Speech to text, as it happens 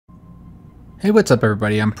Hey, what's up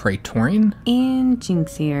everybody? I'm Praetorian. And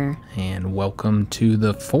Jynx here. And welcome to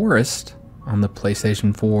the forest on the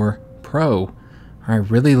PlayStation 4 Pro.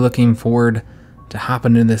 Alright, really looking forward to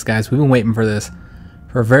hopping into this, guys. We've been waiting for this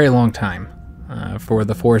for a very long time. For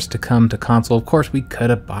the forest to come to console. Of course, we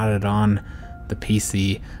could have bought it on the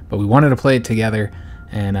PC, but we wanted to play it together,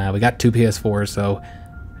 and we got two PS4s, so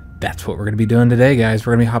that's what we're going to be doing today, guys.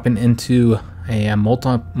 We're going to be hopping into a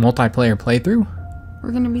multiplayer playthrough. We're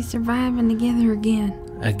going to be surviving together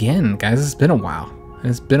again. Again, guys, it's been a while.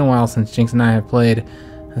 It's been a while since Jynx and I have played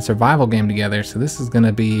a survival game together, so this is going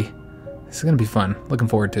to be fun. Looking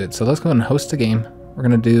forward to it. So let's go ahead and host a game. We're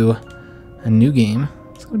going to do a new game.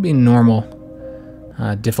 It's going to be normal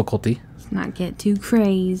difficulty. Let's not get too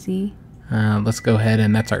crazy. Let's go ahead,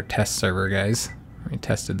 and that's our test server, guys. We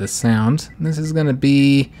tested the sound. This is going to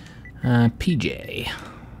be PJ.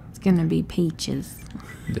 It's going to be Peaches.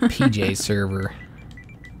 The PJ server.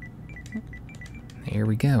 Here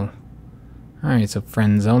we go. Alright, so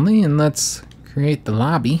friends only, and let's create the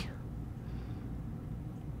lobby.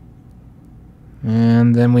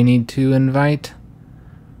 And then we need to invite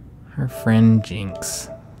our friend Jynx.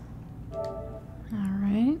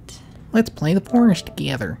 Alright. Let's play the forest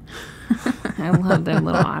together. I love their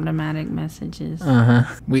little automatic messages.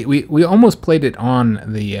 We almost played it on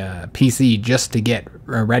the PC just to get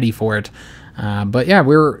ready for it. But yeah,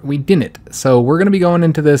 we didn't. So we're going to be going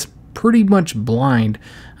into this pretty much blind,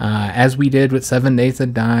 as we did with 7 Days to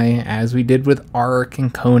Die, as we did with Ark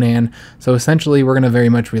and Conan. So essentially, we're going to very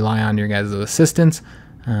much rely on your guys' assistance,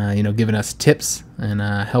 giving us tips and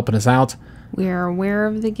helping us out. We are aware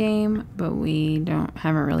of the game, but we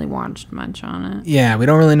haven't really watched much on it. Yeah, we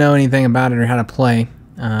don't really know anything about it or how to play.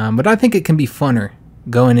 But I think it can be funner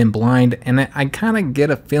going in blind, and I kind of get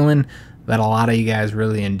a feeling that a lot of you guys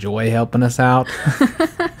really enjoy helping us out.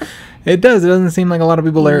 It does. It doesn't seem like a lot of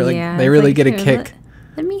people are they really get a kick.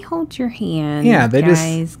 Let me hold your hand. Yeah, they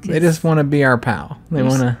guys, just want to be our pal. They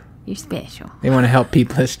want to. You're special. They want to help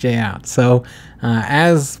P+J out. So,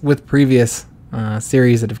 as with previous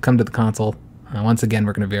series that have come to the console, once again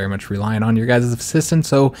we're going to be very much relying on your guys' assistance.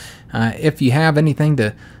 So, if you have anything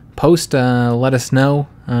to post, let us know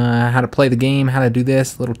how to play the game, how to do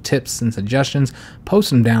this, little tips and suggestions.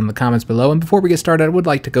 Post them down in the comments below. And before we get started, I would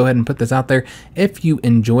like to go ahead and put this out there. If you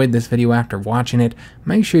enjoyed this video after watching it,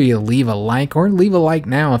 make sure you leave a like, or leave a like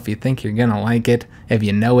now if you think you're gonna like it. If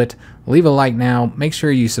you know it, leave a like now. Make sure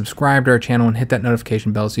you subscribe to our channel and hit that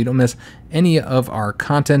notification bell so you don't miss any of our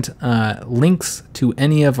content. Links to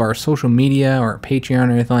any of our social media or Patreon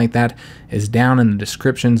or anything like that is down in the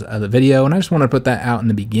descriptions of the video. And I just want to put that out in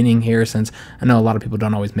the beginning here, since I know a lot of people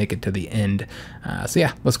don't always make it to the end. So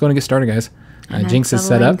yeah, let's go and get started, guys. Jynx is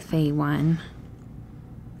set up. One.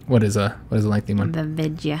 What is a lengthy one? The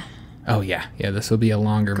video. Oh yeah, this will be a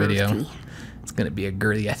longer Girthy. video. It's gonna be a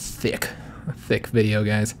girthy, a thick video,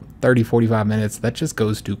 guys. 30-45 minutes. That just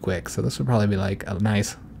goes too quick. So this will probably be like a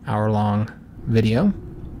nice hour-long video.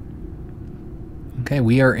 Okay,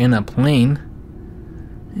 we are in a plane,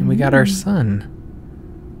 and we got our son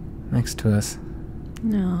next to us.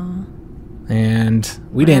 No. And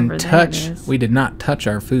we did not touch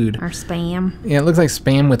our food. Our spam. Yeah, it looks like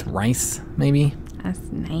spam with rice, maybe. That's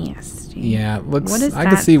nasty. Yeah, it looks. What is I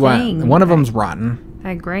can see why. One of them's rotten.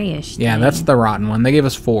 That grayish Yeah, thing. that's the rotten one. They gave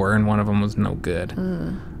us 4, and one of them was no good.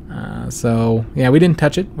 So yeah, we didn't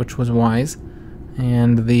touch it, which was wise.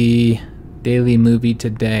 And the daily movie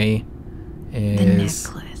today is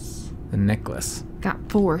the necklace. Got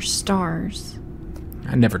 4 stars.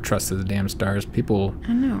 I never trusted the damn stars. People.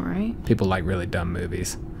 I know, right? People like really dumb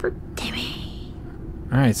movies. Forgive me.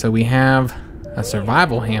 All right, so we have a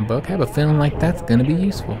survival handbook. I have a feeling like that's gonna be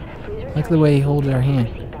useful. Look at the way he holds our hand.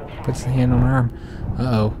 Puts the hand on our arm.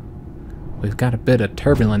 Uh-oh. We've got a bit of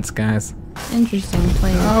turbulence, guys. Interesting.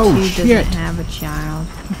 Player 2 doesn't have a child.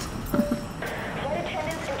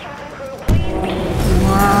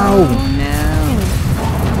 Wow. Oh,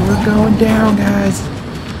 no. We're going down, guys.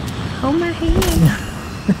 Hold my hand.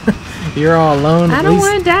 You're all alone. I don't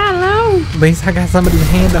want to die alone. At least I got somebody's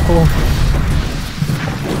hand to hold.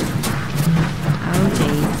 Oh,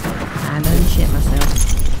 jeez. I done shit myself.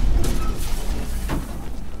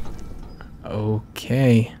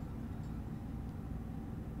 Okay.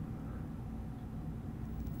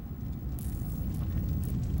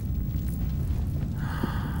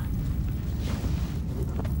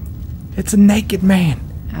 It's a naked man.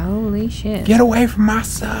 Holy shit. Get away from my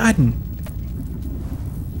son.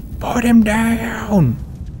 Put him down.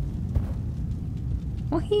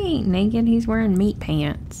 Well, he ain't naked. He's wearing meat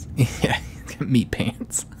pants. Yeah, he's got meat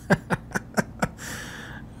pants.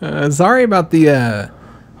 Sorry about the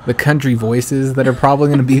the country voices that are probably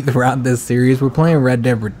going to be throughout this series. We're playing Red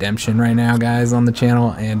Dead Redemption right now, guys, on the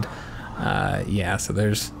channel, and yeah, so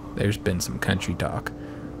there's been some country talk.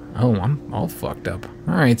 Oh, I'm all fucked up.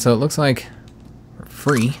 All right, so it looks like we're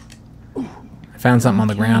free. I found something on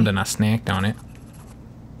the ground and I snacked on it.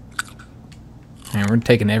 And we're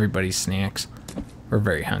taking everybody's snacks. We're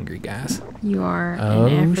very hungry, guys. You are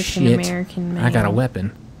an African-American male. I got a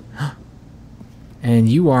weapon. And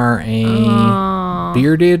you are a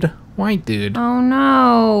bearded white dude. Oh,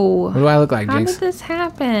 no. What do I look like, How Jinx? did this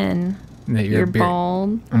happen? That you're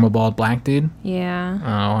bald. I'm a bald black dude? Yeah.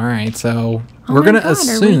 Oh, all right. So we're going to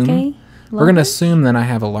assume... We're going to assume that I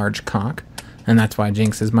have a large cock. And that's why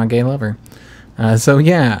Jinx is my gay lover. So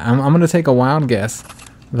yeah, I'm going to take a wild guess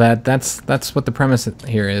that that's what the premise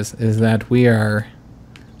here is that we're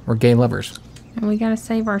gay lovers. And we gotta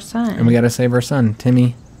save our son. And we gotta save our son.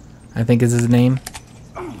 Timmy, I think is his name.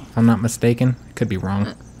 If I'm not mistaken. I could be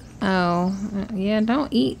wrong. Yeah,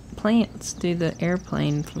 don't eat plants through the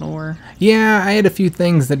airplane floor. Yeah, I had a few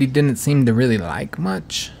things that he didn't seem to really like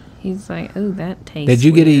much. He's like, ooh, that tastes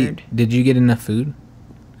weird. Did you get enough food?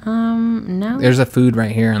 No. There's a food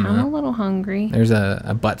right here on I'm a little hungry. There's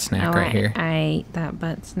a butt snack right here. I ate that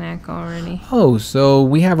butt snack already. Oh, so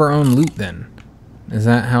we have our own loot then. Is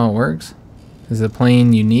that how it works? Is the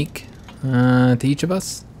plane unique to each of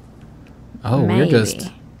us? Oh, Maybe.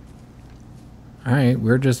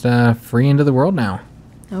 We're just free into the world now.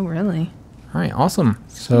 Oh, really? All right, awesome.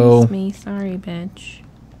 So Excuse me, sorry, bitch.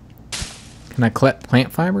 Can I collect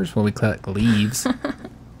plant fibers? Well, we collect leaves.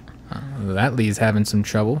 That leaves having some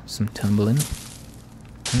trouble, some tumbling.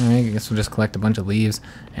 Alright, I guess we'll just collect a bunch of leaves.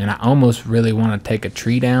 And I almost really want to take a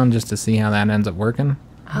tree down just to see how that ends up working.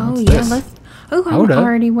 Oh, yeah, let's... Oh, I'm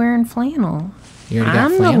already wearing flannel. You already got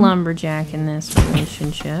flannel? I'm the lumberjack in this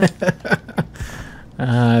relationship.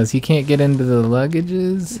 So you can't get into the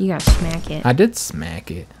luggages? You gotta smack it. I did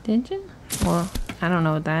smack it. Did you? Well, I don't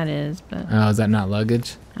know what that is, but... Oh, is that not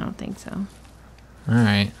luggage? I don't think so.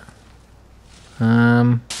 Alright.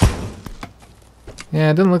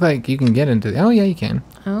 Yeah, it doesn't look like you can get into... Oh, yeah, you can.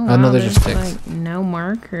 Oh, wow, no, there's just sticks. Like no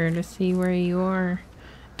marker to see where you are.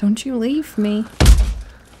 Don't you leave me.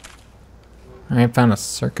 I found a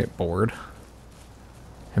circuit board.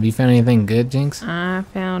 Have you found anything good, Jinx? I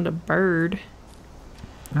found a bird.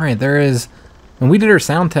 Alright, there is... When we did our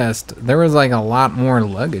sound test, there was like a lot more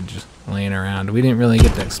luggage laying around. We didn't really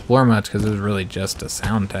get to explore much because it was really just a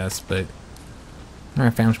sound test, but... I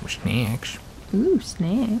found some snacks. Ooh,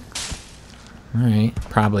 snacks. Alright,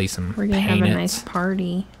 probably some We're gonna have a nice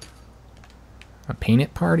party. A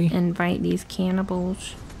paint party? Invite these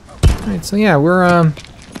cannibals. Alright, so yeah, we're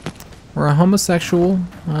a homosexual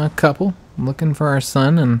couple looking for our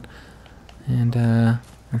son, and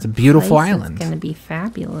it's a beautiful island. It's gonna be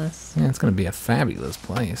fabulous. Yeah, it's gonna be a fabulous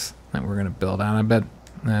place that we're gonna build out. I bet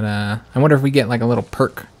that I wonder if we get like a little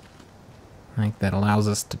perk, like that allows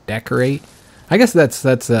us to decorate. I guess that's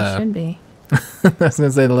it should be. I was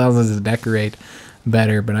gonna say it allows us to decorate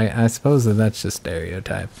better, but I suppose that's just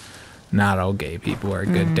stereotype. Not all gay people are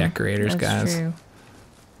good decorators, guys. True.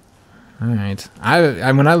 All right.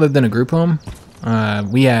 I when I lived in a group home,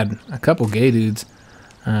 we had a couple gay dudes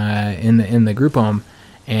in the group home,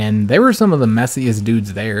 and they were some of the messiest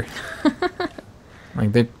dudes there.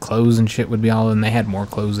 Like their clothes and shit would be all, and they had more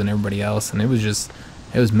clothes than everybody else, and it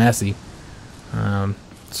was messy.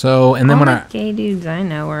 So, and then all when the gay dudes I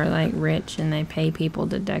know are like rich and they pay people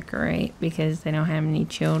to decorate because they don't have any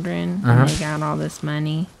children and they got all this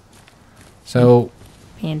money. So,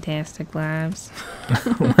 fantastic lives.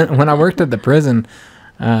 when I worked at the prison,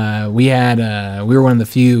 we were one of the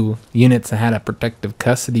few units that had a protective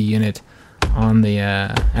custody unit on the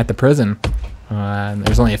at the prison.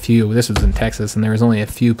 There's only a few. This was in Texas, and there was only a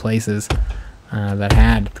few places that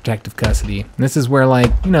had protective custody. And this is where, like,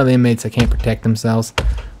 you know, the inmates that can't protect themselves,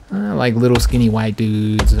 like little skinny white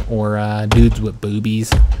dudes or dudes with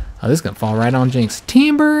boobies. Oh, this is gonna fall right on Jinx.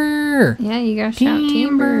 Timber! Yeah, you gotta shout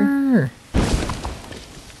timber.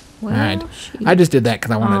 Well, alright. I just did that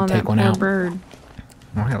because I wanted to take one out. Bird.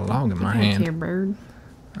 I had a log in my hand. Your bird.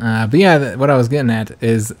 But yeah, what I was getting at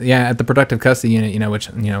is, yeah, at the protective custody unit, you know, which,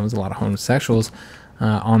 you know, was a lot of homosexuals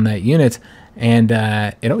on that unit, and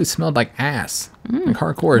it always smelled like ass, like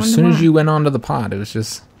hardcore. As soon as you went onto the pod, it was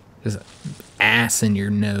just ass in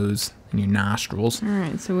your nose and your nostrils. All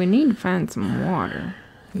right, so we need to find some water.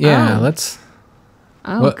 Yeah, let's.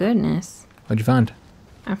 Oh, goodness. What'd you find?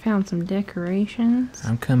 I found some decorations.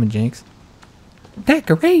 I'm coming, Jinx.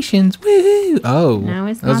 Decorations, woohoo! Oh, no,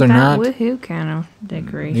 it's those not are that not woohoo kind of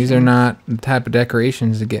decorations. These are not the type of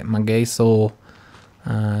decorations to get my gay soul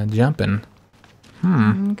jumping.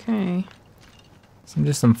 Okay.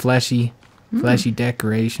 Just some fleshy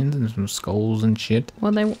decorations and some skulls and shit.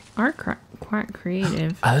 Well, they are quite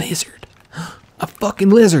creative. A lizard. A fucking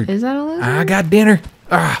lizard. Is that a lizard? I got dinner.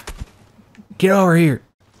 Ah, get over here.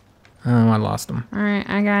 Oh, I lost him. All right,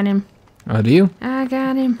 I got him. Oh, do you? I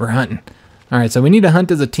got him. We're hunting. All right, so we need to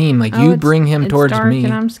hunt as a team. Like, you bring him towards dark me.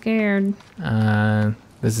 And I'm scared.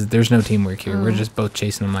 There's no teamwork here. We're just both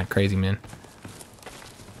chasing them like crazy men.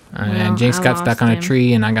 And Jynx got stuck on a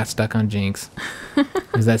tree, and I got stuck on Jynx.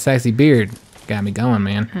 Because that sexy beard got me going,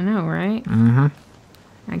 man. I know, right? Mm-hmm.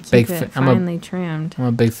 I keep it finely trimmed. I'm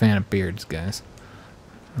a big fan of beards, guys.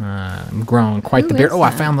 I'm growing quite the beard. Oh,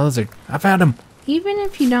 I found the lizard. I found him. Even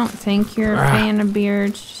if you don't think you're a fan of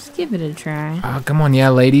beards, just give it a try. Oh, come on, yeah,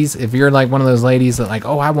 ladies. If you're like one of those ladies that like,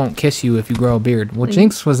 oh, I won't kiss you if you grow a beard. Well,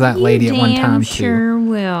 Jynx was that lady at one time, too. You sure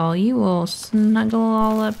will. You will snuggle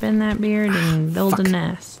all up in that beard and build a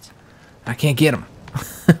nest. I can't get him.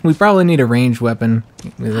 We probably need a ranged weapon.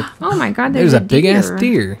 Oh, my God, there's a big-ass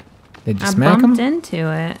deer. Did you smack him? I bumped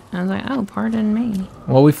into it. I was like, oh, pardon me.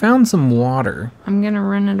 Well, we found some water. I'm going to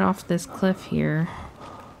run it off this cliff here.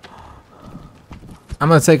 I'm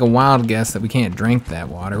going to take a wild guess that we can't drink that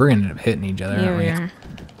water. We're going to end up hitting each other, Yeah, aren't we? we are.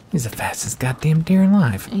 He's the fastest goddamn deer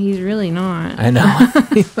alive. He's really not. I know.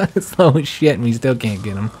 He's slow as shit, and we still can't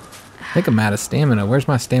get him. I think I'm out of stamina. Where's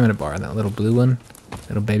my stamina bar? That little blue one?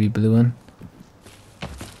 Little baby blue one?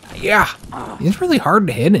 Yeah. It's really hard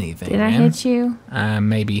to hit anything, Did I hit you?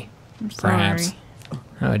 Maybe. I'm Perhaps. sorry.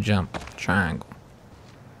 How do I jump? Triangle.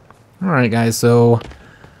 Alright, guys, so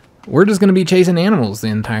we're just going to be chasing animals the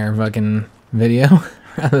entire fucking video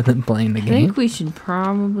rather than playing the game. I think we should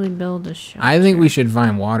probably build a shelter. I think we should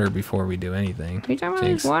find water before we do anything. Are you talking about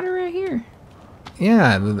there's water right here?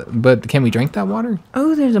 Yeah, but can we drink that water?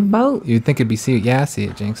 Oh, there's a boat. You'd think it'd be sea. Yeah, I see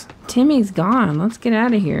it, Jynx. Timmy's gone. Let's get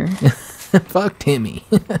out of here. Fuck Timmy.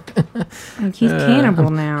 Like he's cannibal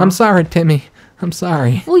now. I'm sorry, Timmy. I'm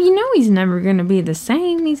sorry. Well, you know he's never going to be the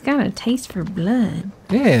same. He's got a taste for blood.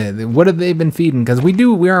 Yeah, what have they been feeding? Because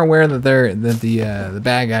we are aware that the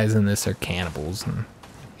bad guys in this are cannibals. And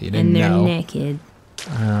you didn't know. And they're naked.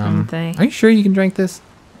 Aren't they? Are you sure you can drink this?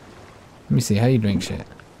 Let me see. How do you drink shit?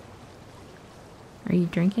 Are you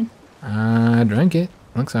drinking? I drank it.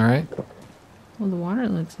 Looks alright. Well, the water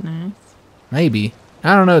looks nice. Maybe.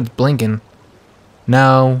 I don't know. It's blinking.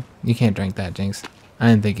 No, you can't drink that, Jynx. I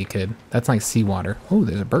didn't think you could. That's like seawater. Oh,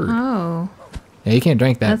 there's a bird. Oh. Yeah, you can't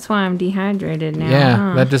drink that. That's why I'm dehydrated now.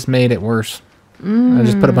 Yeah, that just made it worse. I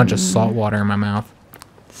just put a bunch of salt water in my mouth.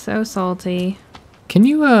 So salty. Can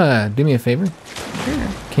you do me a favor? Sure.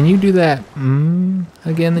 Can you do that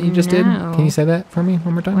again that you just did? Can you say that for me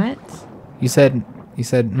one more time? What? You said I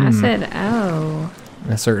said, oh.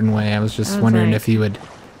 in a certain way. I was just wondering like, if you would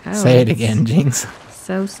say it again, Jynx.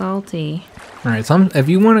 So salty. All right, so if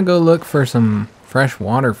you want to go look for some fresh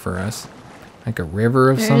water for us, like a river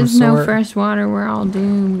of some sort. There's no fresh water. We're all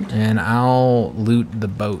doomed. And I'll loot the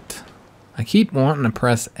boat. I keep wanting to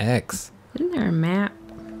press X. Isn't there a map?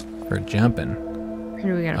 For jumping. Where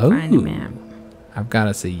do we gotta find a map? I've got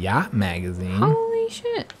us a yacht magazine. Holy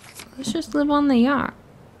shit. Let's just live on the yacht.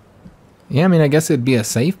 Yeah, I mean, I guess it'd be a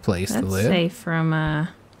safe place to live. That's safe from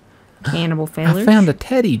cannibal failures. I found a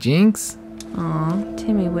teddy, Jynx. Aw,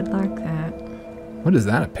 Timmy would like that. What is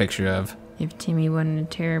that a picture of? If Timmy wasn't a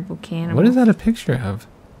terrible cannibal. What is that a picture of?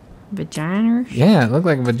 Vaginas? Yeah, it looked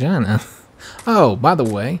like a vagina. Oh, by the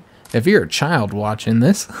way, if you're a child watching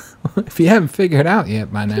this, if you haven't figured out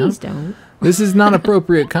yet by now, please don't. This is not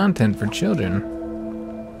appropriate content for children.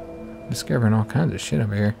 Discovering all kinds of shit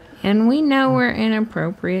over here. And we know we're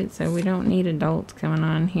inappropriate, so we don't need adults coming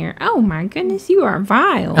on here. Oh my goodness, you are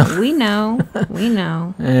vile. We know. We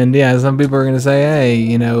know. And yeah, some people are going to say, hey,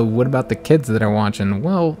 you know, what about the kids that are watching?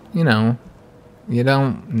 Well, you know, you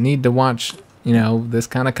don't need to watch, you know, this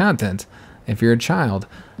kind of content if you're a child.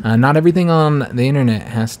 Not everything on the internet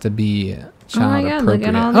has to be child appropriate. Look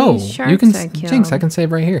at all these sharks you can, Jynx, I can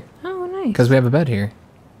save right here. Oh, nice. Because we have a bed here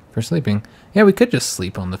for sleeping. Yeah, we could just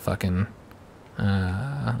sleep on the fucking...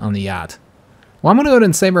 on the yacht. Well, I'm gonna go ahead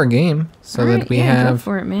and save our game so that we have. Go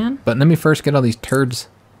for it, man. But let me first get all these turds.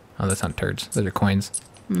 Oh, that's not turds. Those are coins.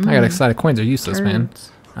 I got excited. Coins are useless, man.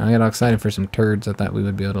 I got all excited for some turds. I thought we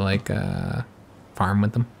would be able to like farm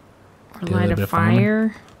with them. Or light a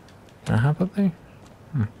fire. Can I hop up there?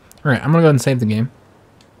 All right, I'm gonna go ahead and save the game.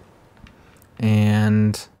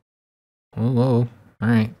 And whoa. All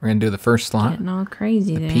right, we're gonna do the first slot. Getting all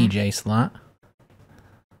crazy there. PJ slot.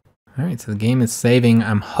 Alright, so the game is saving.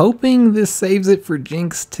 I'm hoping this saves it for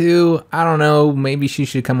Jynx too. I don't know. Maybe she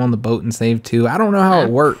should come on the boat and save too. I don't know how it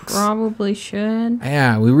works. Probably should.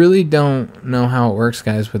 Yeah, we really don't know how it works,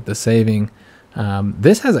 guys, with the saving.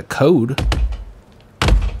 This has a code.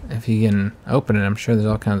 if you can open it, I'm sure there's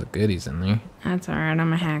all kinds of goodies in there. That's alright,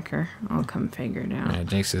 I'm a hacker. I'll come figure it out. Alright,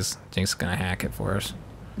 Jynx is gonna hack it for us.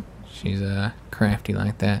 She's crafty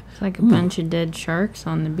like that. It's like a bunch of dead sharks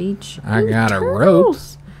on the beach. I got a rope.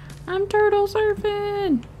 I'm turtle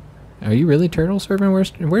surfing. Are you really turtle surfing?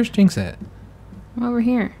 Where's Jynx at? Over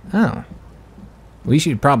here. Oh. We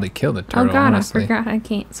should probably kill the turtle, Oh god, honestly. I forgot I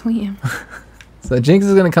can't swim. So Jynx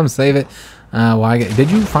is gonna come save it.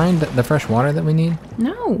 Did you find the fresh water that we need?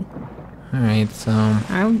 No. Alright, so...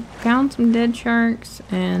 I found some dead sharks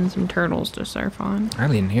and some turtles to surf on. I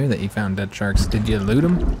didn't hear that you found dead sharks. Did you loot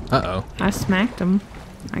them? Uh-oh. I smacked them.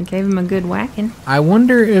 I gave them a good whacking. I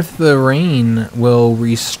wonder if the rain will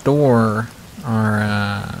restore our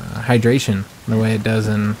hydration the way it does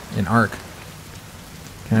in Ark.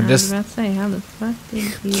 Can I was about to say, how the fuck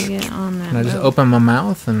did you get on that Can I just boat? open my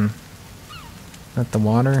mouth and let the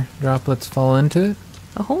water droplets fall into it?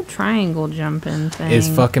 The whole triangle jumping thing. It's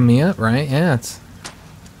fucking me up, right? Yeah, it's...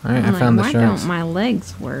 Alright, I found the why sharks. don't my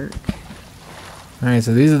legs work? Alright,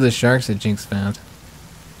 so these are the sharks that Jynx found.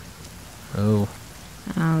 Oh.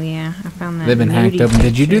 Oh yeah, I found that. They've been hacked nudie open.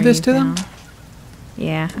 Did you do picture this to them? found.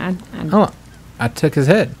 Yeah, Oh, I took his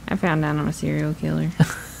head. I found out I'm a serial killer.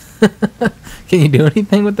 Can you do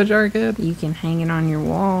anything with the shark head? You can hang it on your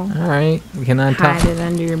wall. Alright, can I Hide it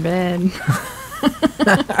under your bed.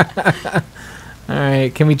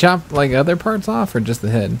 Alright, can we chop like other parts off or just the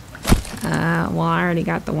head? Well, I already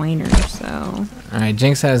got the wiener, so. Alright,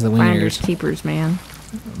 Jynx has the Finders wieners. keepers, man.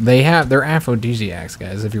 They're aphrodisiacs,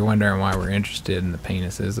 guys, if you're wondering why we're interested in the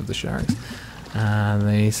penises of the sharks.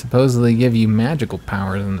 They supposedly give you magical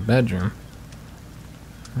powers in the bedroom.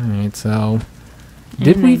 Alright, so...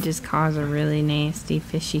 And they just cause a really nasty,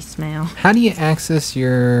 fishy smell. How do you access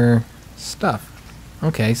your stuff?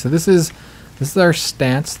 Okay, so this is our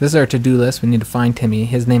stats. This is our to-do list. We need to find Timmy.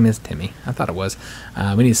 His name is Timmy. I thought it was.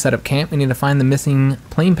 We need to set up camp. We need to find the missing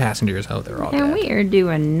plane passengers. Oh, they're all dead. And we are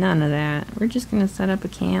doing none of that. We're just going to set up a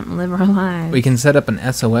camp and live our lives. We can set up an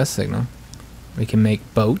SOS signal. We can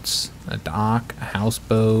make boats, a dock, a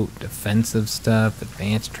houseboat, defensive stuff,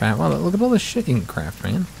 advanced travel. Well, look at all this shit you can craft,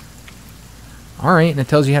 man. Alright, and it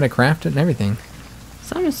tells you how to craft it and everything.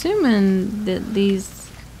 So I'm assuming that these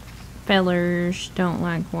fellers don't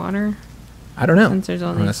like water. I don't know. Since there's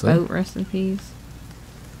all these boat recipes.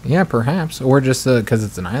 Yeah, perhaps. Or just because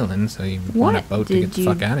it's an island, so you want a boat to get the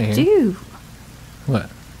fuck out of here. Do? What?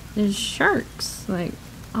 There's sharks, like,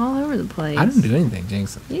 all over the place. I didn't do anything,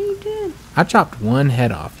 Jynx. Yeah, you did. I chopped one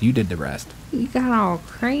head off. You did the rest. You got all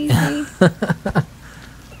crazy.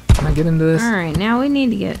 Can I get into this? Alright, now we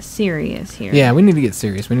need to get serious here. Yeah, we need to get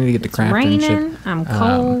serious. We need to get to crafting It's shit. raining. I'm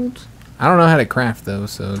cold. I don't know how to craft, though,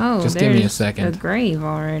 so just give me a there's second. a grave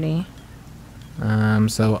already.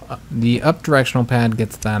 So the up directional pad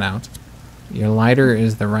gets that out. Your lighter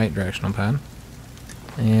is the right directional pad.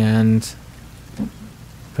 And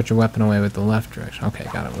put your weapon away with the left direction. Okay,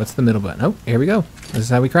 got it. What's the middle button? Oh, here we go. This is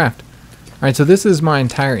how we craft. Alright, so this is my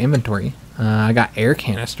entire inventory. I got air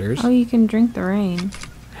canisters. Oh, you can drink the rain.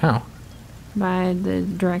 How? By the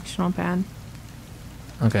directional pad.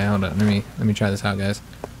 Okay, hold on. Let me try this out, guys.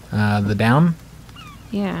 The down.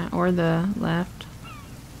 Yeah, or the left.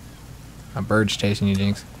 A bird's chasing you,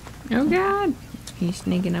 Jynx. Oh god. He's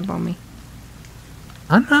sneaking up on me.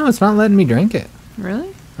 I don't know. It's not letting me drink it.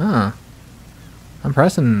 Really? I'm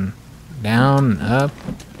pressing down and up.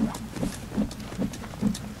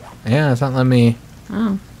 Yeah, it's not letting me.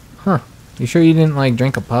 Oh. Huh. You sure you didn't like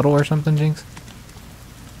drink a puddle or something, Jynx?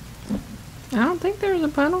 I don't think there was a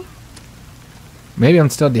puddle. Maybe I'm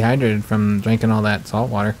still dehydrated from drinking all that salt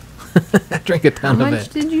water. I drank a ton How of much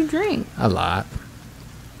it. did you drink? A lot.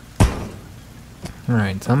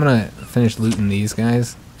 Alright, so I'm gonna finish looting these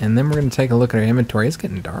guys, and then we're gonna take a look at our inventory. It's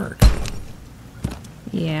getting dark.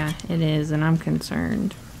 Yeah, it is, and I'm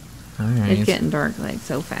concerned. Alright. It's getting dark like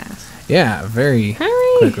so fast. Yeah, very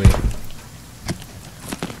Hurry! quickly.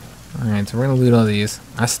 Alright, so we're gonna loot all these.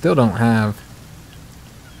 I still don't have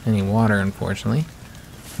any water, unfortunately.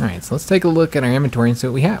 Alright, so let's take a look at our inventory and see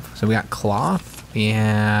what we have. So we got cloth, we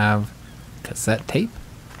have cassette tape,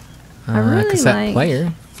 I really cassette like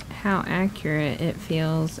player. how accurate it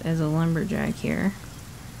feels as a lumberjack here.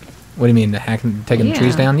 What do you mean, taking the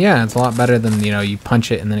trees Yeah. down? Yeah, it's a lot better than, you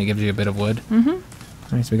punch it and then it gives you a bit of wood. Mm-hmm.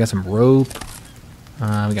 Alright, so we got some rope.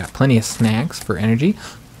 We got plenty of snacks for energy.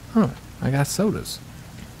 Oh, I got sodas.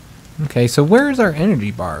 Okay, so where's our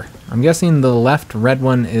energy bar? I'm guessing the left red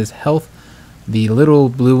one is health. The little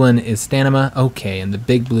blue one is stamina. Okay, and the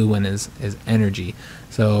big blue one is energy.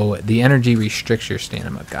 So the energy restricts your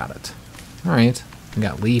stamina. Got it. Alright, we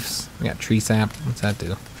got leaves. We got tree sap. What's that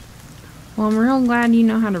do? Well, I'm real glad you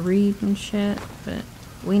know how to read and shit, but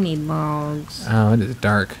We need logs. Oh, it is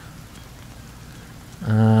dark.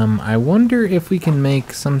 I wonder if we can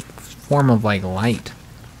make some form of like light,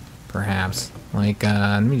 perhaps. Like,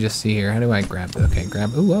 let me just see here. How do I grab? Okay,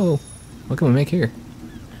 grab. Ooh, whoa! What can we make here?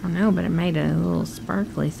 I don't know, but it made a little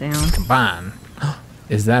sparkly sound. Combine.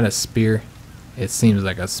 Is that a spear? It seems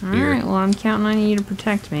like a spear. Alright, well, I'm counting on you to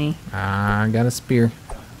protect me. I got a spear.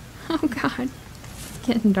 Oh, God. It's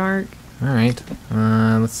getting dark. Alright.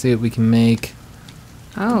 Let's see what we can make.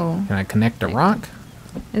 Oh. Can I connect a rock?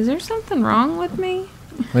 Is there something wrong with me?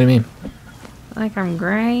 What do you mean? Like I'm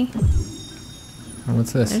gray?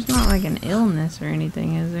 What's this? There's not like an illness or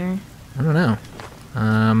anything, is there? I don't know.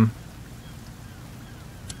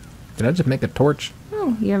 Did I just make a torch?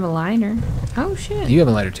 Oh, you have a lighter. Oh, shit. You have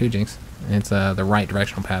a lighter too, Jinx. It's the right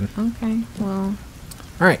directional pad. Okay, well.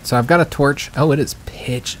 Alright, so I've got a torch. Oh, it is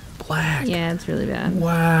pitch black. Yeah, it's really bad.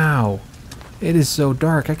 Wow. It is so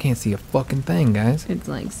dark, I can't see a fucking thing, guys. It's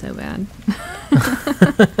like so bad.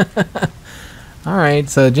 Alright,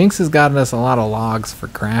 so Jinx has gotten us a lot of logs for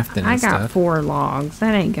crafting I and got stuff. 4 logs.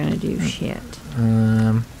 That ain't gonna do shit.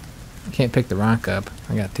 I can't pick the rock up.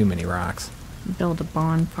 I got too many rocks. Build a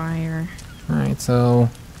bonfire. Alright, so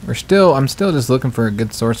I'm still just looking for a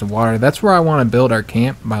good source of water. That's where I want to build our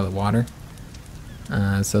camp, by the water.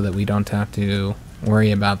 So that we don't have to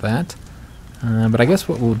worry about that. But I guess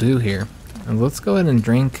what we'll do here, let's go ahead and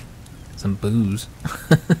drink some booze.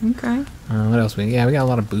 Okay. What else we got a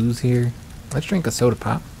lot of booze here. Let's drink a soda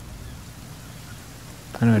pop.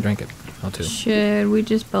 I know I drank it. I'll too. Should we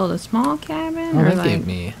just build a small cabin? Oh, or that like gave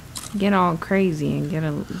me... get all crazy and get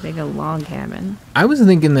a big log cabin? I was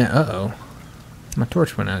thinking that, uh-oh. My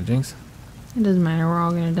torch went out, Jinx. It doesn't matter, we're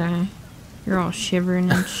all gonna die. You're all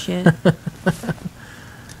shivering and shit.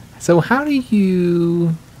 So how do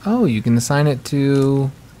you... Oh, you can assign it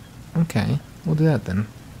to... Okay, we'll do that then.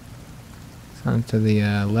 Assign it to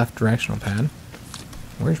the left directional pad.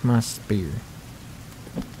 Where's my spear?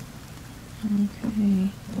 Okay.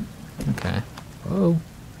 Okay. Whoa.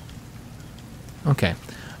 Okay.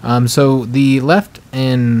 So the left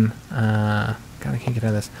and... God, I can't get out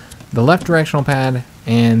of this. The left directional pad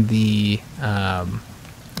and the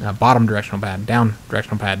bottom directional pad, down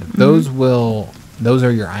directional pad, those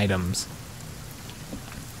are your items.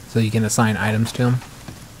 So you can assign items to them.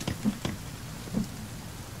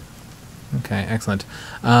 Okay, excellent.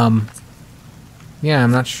 Yeah,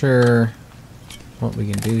 I'm not sure what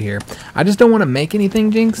we can do here. I just don't want to make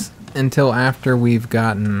anything, Jinx, until after we've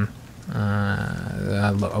gotten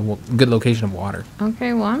a good location of water.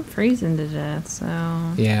 Okay, well, I'm freezing to death, so...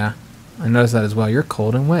 Yeah, I noticed that as well. You're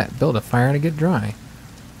cold and wet. Build a fire to get dry.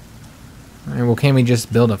 Alright, well, can we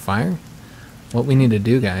just build a fire? What we need to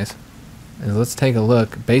do, guys, is let's take a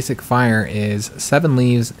look. Basic fire is 7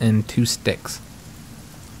 leaves and 2 sticks.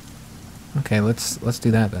 Okay, let's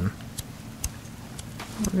do that then.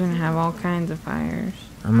 We're gonna have all kinds of fires.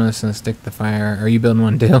 I'm just gonna stick the fire. Are you building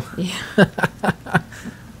one too? Yeah.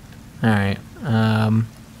 Alright.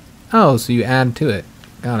 Oh, so you add to it.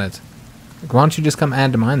 Got it. Why don't you just come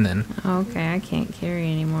add to mine then? Okay, I can't carry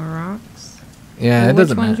any more rocks. Yeah, Well, it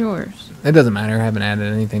doesn't which one's matter. yours? It doesn't matter. I haven't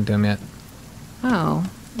added anything to them yet. Oh.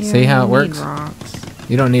 You See how it only need works? Rocks.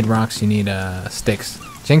 You don't need rocks, you need sticks.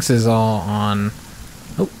 Jinx is all on...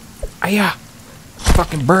 Oh, yeah.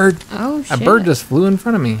 Fucking bird. Oh, shit. A bird just flew in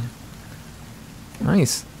front of me.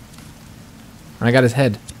 Nice. I got his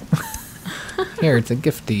head. Here, it's a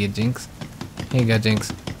gift to you, Jinx. Here you go,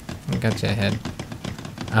 Jinx. I got you a head.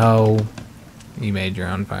 Oh, you made your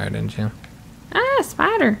own fire, didn't you? Ah,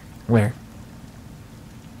 spider. Where?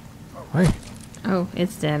 Where? Oh,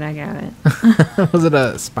 it's dead. I got it. Was it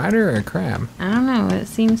a spider or a crab? I don't know. It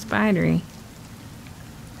seems spidery.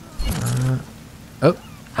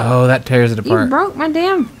 Oh, that tears it You apart. broke my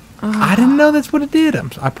damn... Oh, I didn't know that's what it did.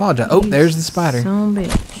 I apologize. Oh, there's the spider. Son of a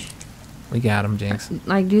bitch. We got him, Jinx.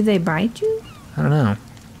 Like, do they bite you? I don't know.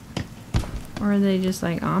 Or are they just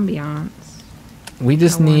like ambiance? We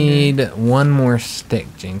just I wonder. need one more stick,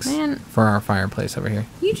 Jinx, Man. for our fireplace over here.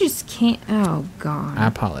 You just can't... Oh, God. I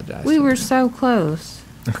apologize. We were so close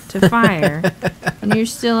to fire. And you're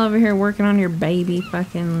still over here working on your baby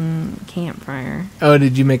fucking campfire. Oh,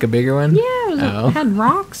 did you make a bigger one? Yeah, it had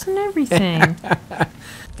rocks and everything.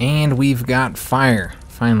 And we've got fire.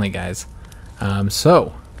 Finally, guys.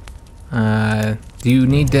 Do you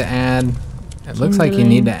need to add... It looks like you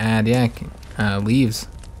need to add, leaves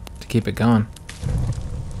to keep it going.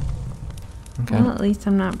 Okay. Well, at least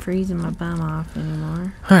I'm not freezing my bum off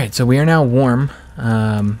anymore. Alright, so we are now warm.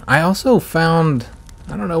 I also found...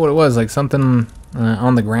 I don't know what it was, like something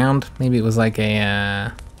on the ground. Maybe it was like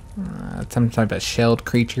a... some type of shelled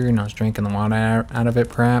creature, and I was drinking the water out of it,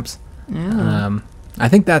 perhaps. Yeah. I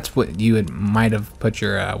think that's what you might have put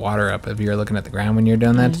your water up if you were looking at the ground when you're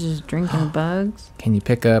doing I that. was just drinking bugs. Can you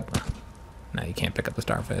pick up? No, you can't pick up the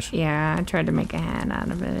starfish. Yeah, I tried to make a hat out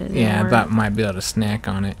of it. It didn't Yeah, I work. thought might be able to snack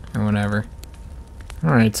on it or whatever.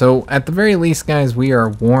 Alright, so at the very least, guys, we are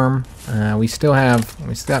warm. We still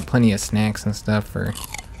got plenty of snacks and stuff for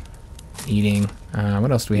eating.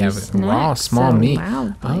 What else do we You have? Raw snack small so meat.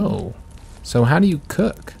 loudly. Oh. So how do you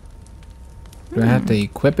cook? Do I have to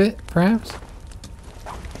equip it, perhaps?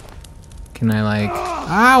 Can I like...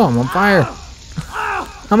 Ow, I'm on fire!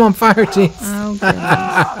 I'm on fire, Jinx! Oh,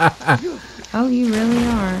 goodness. Oh, you really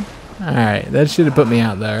are. Alright, that should have put me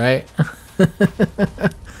out though, right?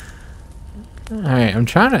 Alright, I'm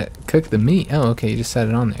trying to cook the meat. Oh, okay, you just set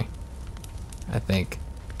it on there. I think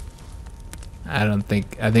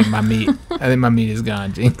my meat is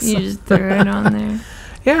gone, Jinx. You just threw it on there.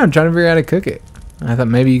 Yeah, I'm trying to figure out how to cook it. I thought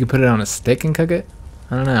maybe you could put it on a stick and cook it.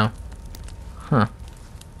 I don't know. Huh.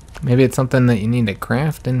 Maybe it's something that you need to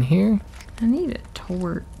craft in here. I need a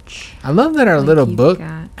torch. I love that our Like little you've book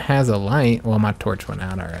got. has a light. Well, my torch went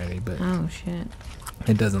out already, but Oh, shit.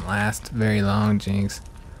 it doesn't last very long, Jinx.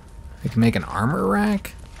 We can make an armor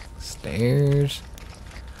rack. Stairs.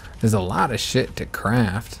 There's a lot of shit to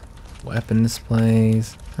craft. Weapon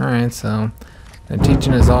displays. Alright, so they're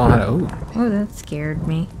teaching us all how to... Ooh, Oh, that scared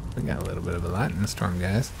me. we got a little bit of a lightning storm,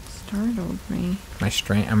 guys. Startled me. My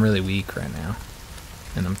strength... I'm really weak right now.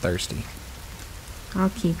 And I'm thirsty. I'll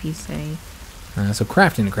keep you safe. So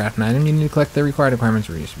crafting a craft item, you need to collect the required requirements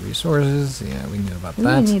for resources. Yeah, we knew about Ooh,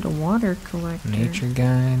 that. we need a water collector. Nature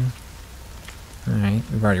guide. Alright,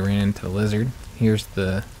 we've already ran into the lizard. Here's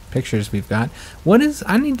the pictures we've got. What is...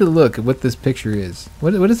 I need to look at what this picture is.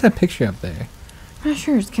 What is that picture up there? I'm not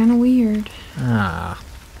sure. It's kind of weird. Ah,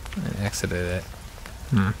 I exited it.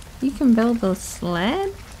 You can build a sled?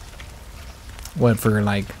 What, for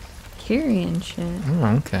like... Carrying shit. Oh,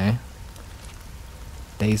 okay.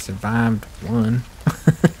 They survived 1.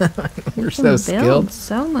 We're You so can skilled. build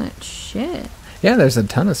so much shit. Yeah, there's a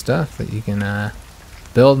ton of stuff that you can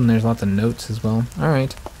build, and there's lots of notes as well.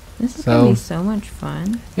 Alright. This is So- gonna be so much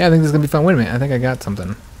fun. Yeah, I think this is going to be fun. Wait a minute. I think I got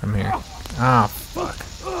something from here. Ah, fuck.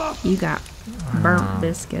 You got burnt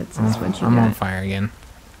biscuits. That's what you I'm on got. fire again.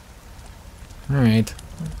 Alright.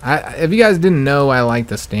 If you guys didn't know, I like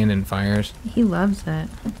to stand in fires. He loves that.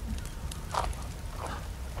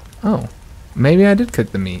 Oh. Maybe I did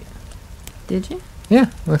cook the meat. Did you?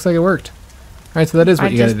 Yeah, looks like it worked. Alright, so that is By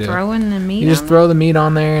what you gotta just do. throwing the meat You just on throw the meat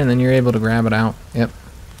on there, and then you're able to grab it out. Yep.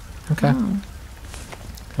 Okay. it? Oh.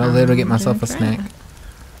 I was able to get I'm myself a gonna try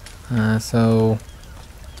snack. So...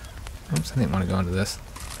 Oops, I didn't want to go into this.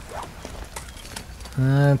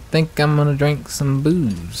 I think I'm gonna drink some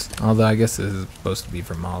booze. Although I guess this is supposed to be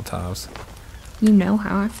for Molotovs. You know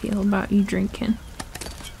how I feel about you drinking.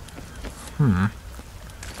 Yeah,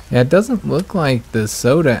 it doesn't look like the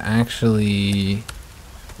soda actually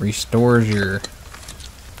restores your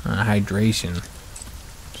hydration.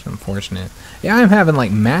 It's unfortunate. Yeah, I'm having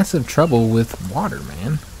like massive trouble with water,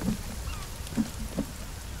 man.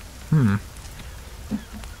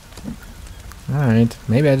 Alright,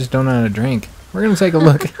 maybe I just don't know how to drink. We're gonna take a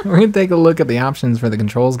look. We're gonna take a look at the options for the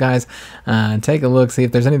controls, guys. Take a look, see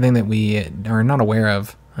if there's anything that we are not aware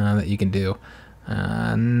of that you can do.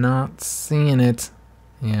 Not seeing it.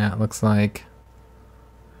 Yeah, it looks like...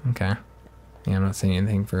 Okay. Yeah, I'm not seeing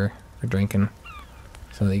anything for drinking.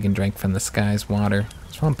 So that you can drink from the sky's water.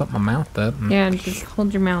 Just want to put my mouth up. Yeah, just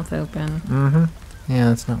hold your mouth open. Yeah,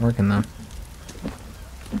 that's not working though.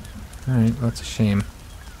 Alright, well, that's a shame.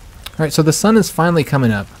 Alright, so the sun is finally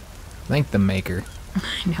coming up. Thank the maker.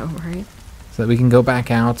 I know, right? So that we can go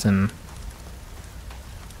back out and...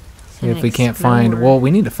 And if we can't find... explore. Well, we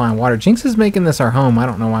need to find water. Jinx is making this our home. I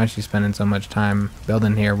don't know why she's spending so much time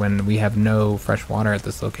building here when we have no fresh water at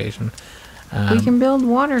this location. We can build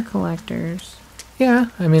water collectors. Yeah,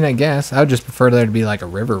 I mean, I guess. I would just prefer there to be like a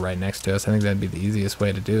river right next to us. I think that'd be the easiest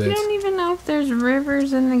way to do You it. don't even know if there's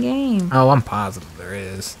rivers in the game. Oh, I'm positive there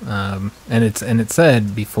is. And it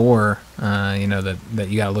said before, you know, that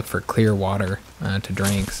you gotta look for clear water to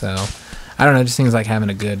drink. So I don't know. It just seems like having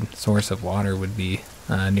a good source of water would be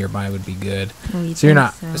nearby would be good. Well, you So you're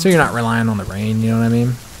think not so you're not relying on the rain. You know what I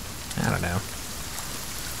mean? I don't know.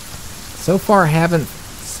 So far, haven't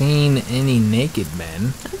seen any naked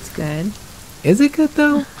men. That's good. Is it good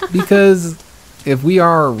though? Because if we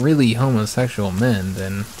are really homosexual men,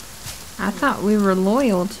 then... I thought we were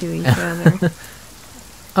loyal to each other.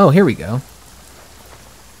 Oh, here we go.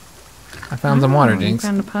 I found some water, You Jinx.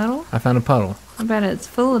 found a puddle? I found a puddle. I bet it's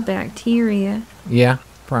full of bacteria. Yeah,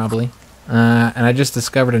 probably. And I just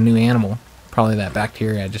discovered a new animal. Probably that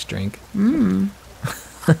bacteria I just drank.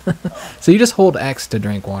 So you just hold X to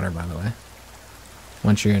drink water, by the way.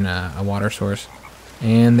 Once you're in a water source.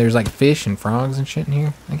 And there's like fish and frogs and shit in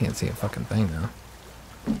here. I can't see a fucking thing though.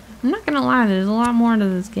 I'm not gonna lie, there's a lot more to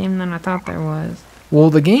this game than I thought there was. Well,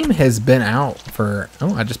 the game has been out for...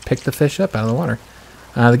 Oh, I just picked the fish up out of the water.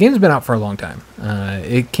 The game's been out for a long time.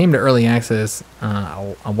 It came to early access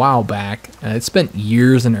a while back. It spent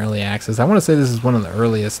years in early access. I want to say this is one of the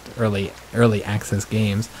earliest early access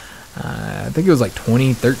games. I think it was like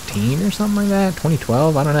 2013 or something like that.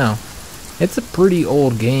 2012, I don't know. It's a pretty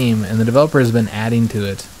old game, and the developer has been adding to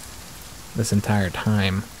it this entire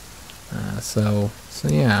time. So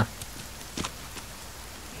yeah.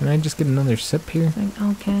 Can I just get another sip here? Like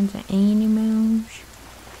all kinds of animals.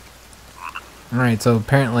 Alright, so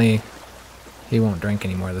apparently he won't drink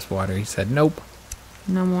any more of this water. He said, nope.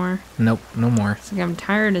 No more. Nope, no more. It's like I'm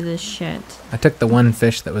tired of this shit. I took the one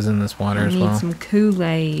fish that was in this water as well. I need some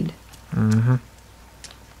Kool-Aid. Mm-hmm.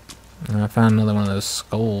 And I found another one of those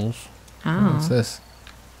skulls. Oh. What's this?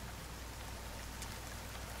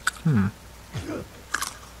 Are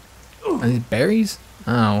these berries?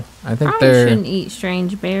 Oh, I think Probably they're... shouldn't eat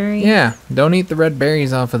strange berries. Yeah, don't eat the red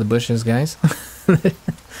berries off of the bushes, guys.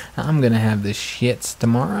 I'm gonna have the shits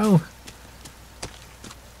tomorrow.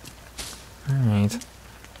 Alright.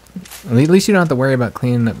 At least you don't have to worry about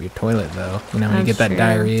cleaning up your toilet, though. You know, when you get that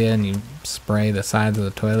diarrhea and you spray the sides of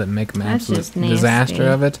the toilet and make an absolute disaster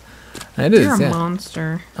of it. It is, You're a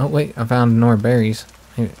monster. Oh, wait, I found more berries.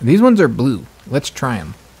 Here, these ones are blue. Let's try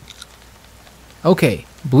them. Okay,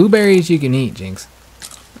 blueberries you can eat, Jinx.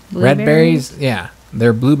 Red berries, yeah.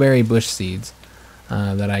 They're blueberry bush seeds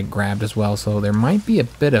that I grabbed as well, so there might be a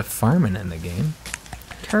bit of farming in the game.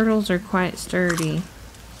 Turtles are quite sturdy.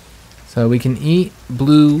 So we can eat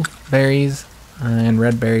blueberries and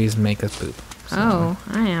red berries make us poop. So. Oh,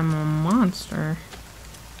 I am a monster.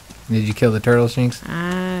 Did you kill the turtles, Jinx?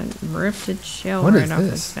 I ripped its shell What right is off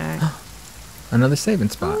this? its back. Another saving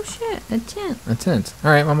spot. Oh shit, a tent. A tent.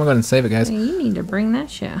 Alright, well, I'm going to go ahead and save it, guys. Hey, you need to bring that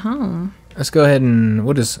shit home. Let's go ahead and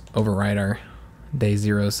we'll just overwrite our day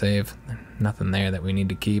 0 save. Nothing there that we need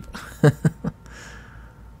to keep.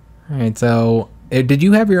 Alright, so did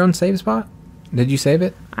you have your own save spot? Did you save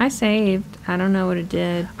it? I saved. I don't know what it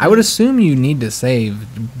did. I would assume you need to save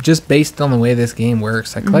just based on the way this game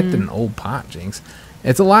works. I collected an old pot, Jinx.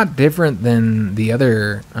 It's a lot different than the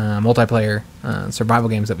other multiplayer survival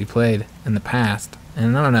games that we played in the past.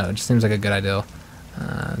 And I don't know, it just seems like a good idea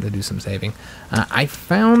to do some saving. I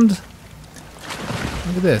found...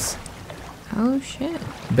 Look at this. Oh shit.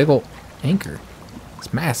 Big ol' anchor.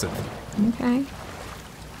 It's massive. Okay.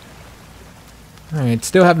 Alright,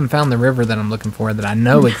 still haven't found the river that I'm looking for that I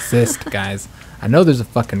know exists, guys. I know there's a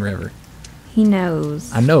fucking river. He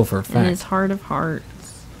knows. I know for a fact. In his heart of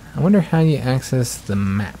hearts. I wonder how you access the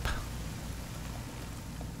map.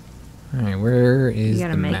 Alright, where is the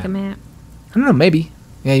map? You gotta make a map? I don't know, maybe.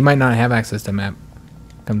 Yeah, you might not have access to a map.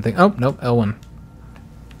 Come think. Oh, nope, L1.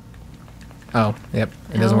 Oh, yep,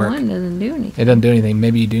 it doesn't work. L1 doesn't do anything. It doesn't do anything.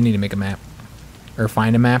 Maybe you do need to make a map. Or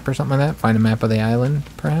find a map or something like that. Find a map of the island,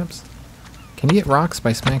 perhaps. Can you get rocks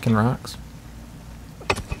by smacking rocks?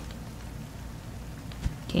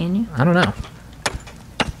 Can you? I don't know.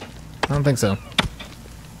 I don't think so.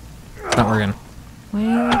 It's not working.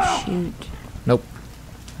 Well, shoot. Nope.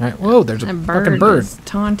 Alright, whoa, there's a fucking bird. Is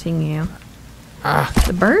taunting you. Ah.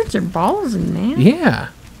 The birds are ballsy, man. Yeah.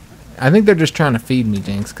 I think they're just trying to feed me,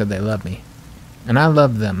 Jinx, because they love me. And I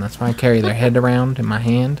love them. That's why I carry their head around in my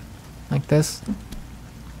hand. Like this.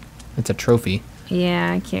 It's a trophy.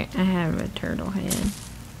 Yeah, I have a turtle head.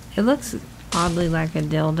 It looks oddly like a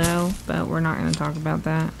dildo, but we're not going to talk about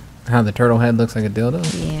that. How the turtle head looks like a dildo?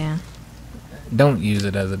 Yeah. Don't use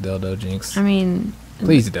it as a dildo, Jinx. I mean...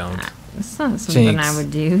 Please don't. It's not something Jinx. I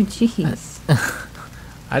would do. Jeez.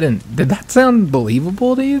 Did that sound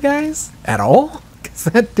believable to you guys? At all? Because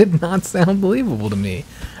that did not sound believable to me.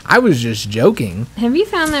 I was just joking. Have you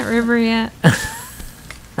found that river yet?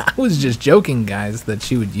 I was just joking, guys, that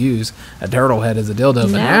she would use a turtle head as a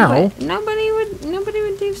dildo, but now... Nobody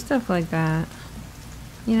would do stuff like that.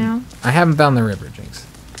 You know? I haven't found the river, Jinx.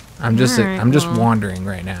 I'm just Alright, wandering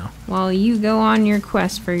right now. While you go on your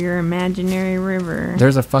quest for your imaginary river,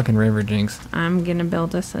 There's a fucking river, Jinx. I'm gonna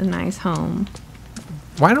build us a nice home.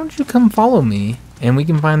 Why don't you come follow me and we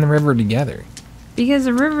can find the river together? Because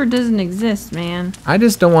a river doesn't exist, man. I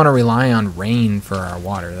just don't want to rely on rain for our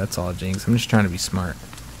water. That's all, Jinx. I'm just trying to be smart.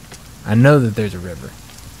 I know that there's a river.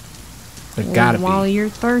 There's gotta be. While you're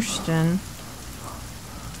thirsting,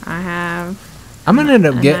 I have I'm gonna end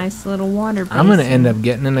up nice little water basin. I'm gonna end up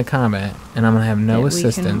getting into combat, and I'm gonna have no that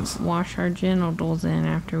assistance. We can wash our genitals in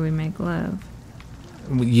after we make love.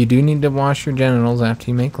 You do need to wash your genitals after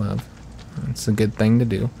you make love. It's a good thing to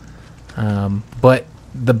do. But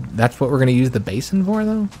that's what we're gonna use the basin for,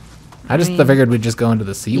 though. I mean, figured we'd just go into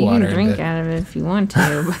the seawater. You can drink out of it if you want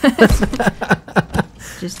to, but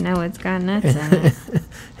just know it's got nuts in it.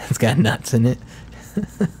 It's got nuts in it.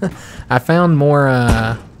 I found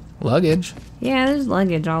more luggage. Yeah, there's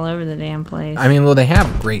luggage all over the damn place. I mean, well, they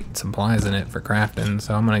have great supplies in it for crafting,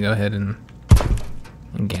 so I'm gonna go ahead and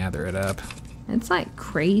gather it up. It's like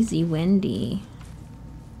crazy windy.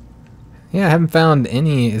 Yeah, I haven't found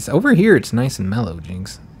any. It's over here. It's nice and mellow,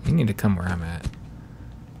 Jinx. You need to come where I'm at.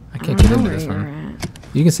 I can't get into this one.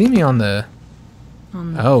 You can see me on the.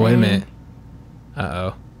 Oh, wait a minute.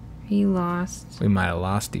 Uh-oh. You lost. We might have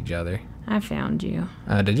lost each other. I found you.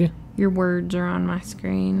 Did you? Your words are on my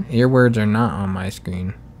screen. Your words are not on my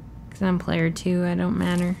screen. Because I'm player 2, I don't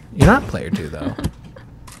matter. You're not player 2, though.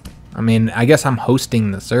 I mean, I guess I'm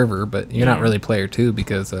hosting the server, but you're not really player 2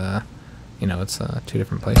 because, you know, it's 2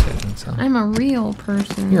 different PlayStations. So. I'm a real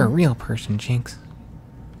person. You're a real person, Jinx.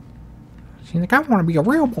 She's like, I want to be a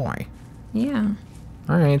real boy. Yeah.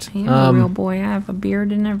 All right. I am a real boy. I have a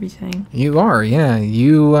beard and everything. You are, yeah.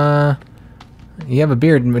 You have a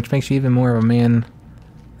beard, which makes you even more of a man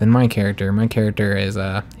than my character. My character is,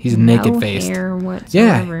 he's naked faced. No hair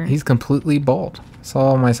whatsoever. Yeah, he's completely bald.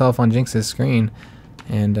 Saw myself on Jinx's screen,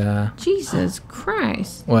 and Jesus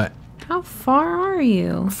Christ. What? How far are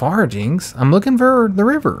you? Far, Jinx. I'm looking for the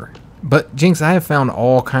river. But Jinx, I have found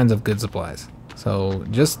all kinds of good supplies. So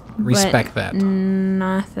just respect that.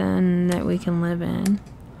 Nothing that we can live in.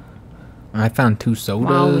 I found 2 sodas.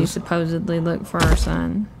 While we supposedly look for our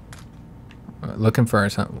son. Looking for our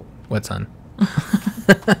son. What son?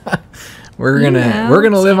 we're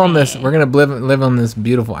gonna live on this. We're gonna live on this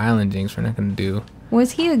beautiful island, Jinx. We're not gonna do.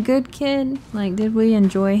 Was he a good kid? Like, did we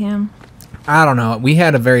enjoy him? I don't know. We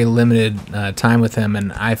had a very limited time with him,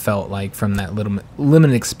 and I felt like from that little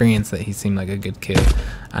limited experience that he seemed like a good kid.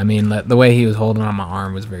 I mean, the way he was holding on my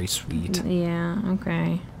arm was very sweet. Yeah.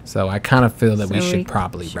 Okay. So I kind of feel that we should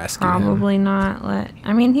probably rescue him. Probably not let.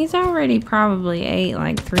 I mean, he's already probably ate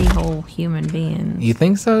like 3 whole human beings. You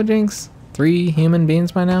think so, Jinx? 3 human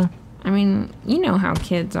beings by now? I mean, you know how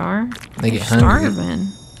kids are. They get hungry. Starving.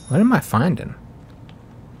 What am I finding?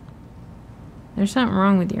 There's something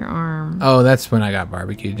wrong with your arm. Oh, that's when I got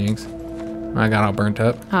barbecue, Jinx. When I got all burnt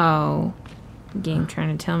up. Oh. Game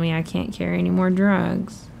trying to tell me I can't carry any more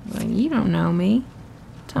drugs. Like, you don't know me.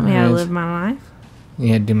 Tell me how to live my life.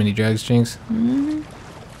 You had too many drugs, Jinx? Mm-hmm.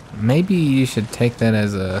 Maybe you should take that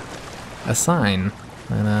as a sign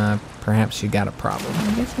that perhaps you got a problem.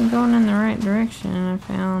 I guess I'm going in the right direction. I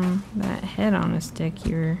found that head on a stick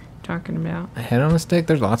you were talking about. A head on a stick?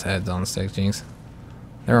 There's lots of heads on a stick, Jinx.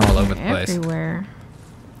 They're all over the place. Everywhere.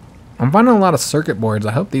 I'm finding a lot of circuit boards.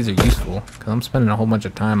 I hope these are useful, because I'm spending a whole bunch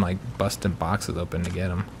of time like busting boxes open to get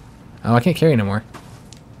them. Oh, I can't carry anymore.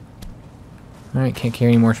 Alright, can't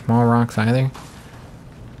carry any more small rocks either.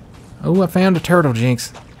 Oh, I found a turtle,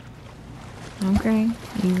 Jinx. Okay,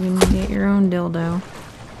 you can get your own dildo.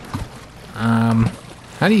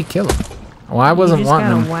 How do you kill him? Well, I wasn't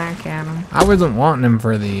wanting him. Whack at him. I wasn't wanting him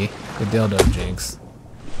for the dildo, Jinx.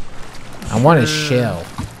 I want his shell.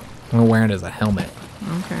 I'm gonna wear it as a helmet.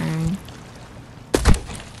 Okay.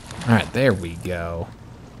 Alright, there we go.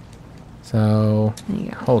 So,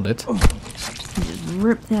 hold it. Just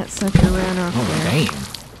rip that sucker right off there.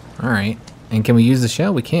 Damn. Alright. And can we use the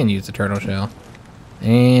shell? We can use the turtle shell.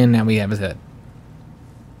 And now we have his head.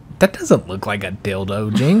 That doesn't look like a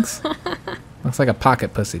dildo, Jinx. Looks like a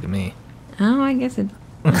pocket pussy to me. Oh, I guess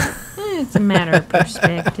it's a matter of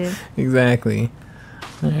perspective. Exactly.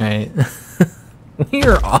 Alright. We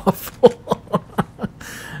are awful.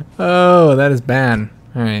 Oh, that is bad.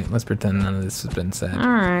 Alright, let's pretend none of this has been said.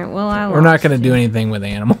 Alright, well, We're not going to do anything with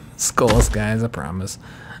animal skulls, guys, I promise.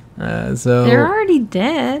 So they're already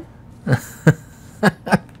dead.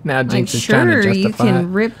 Now Jinx is sure, trying to justify you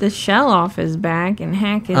can rip the shell off his back and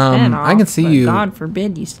hack his head off. I can see you. God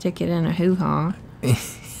forbid you stick it in a hoo-ha.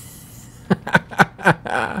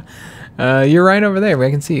 You're right over there.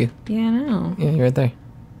 I can see you. Yeah, I know. Yeah, you're right there.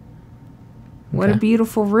 What a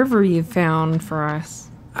beautiful river you found for us.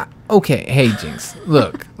 Okay, hey Jinx,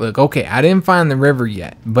 look, okay, I didn't find the river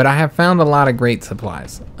yet, but I have found a lot of great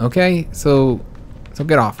supplies, okay? So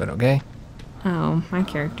get off it, okay? Oh, my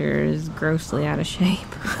character is grossly out of shape.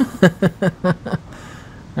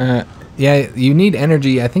 Yeah, you need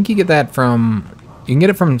energy. I think you get that from, you can get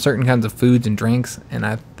it from certain kinds of foods and drinks, and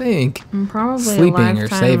I think probably sleeping a or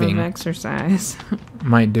saving of exercise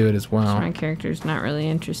might do it as well. Which my character's not really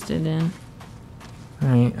interested in.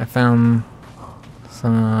 Alright, I found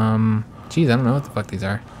some... Geez, I don't know what the fuck these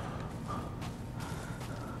are.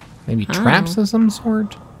 Maybe traps of some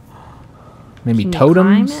sort? Maybe Can you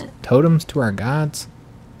totems? climb it? Totems to our gods?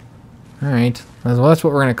 Alright. Well, that's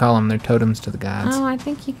what we're going to call them. They're totems to the gods. Oh, I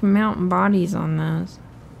think you can mount bodies on those.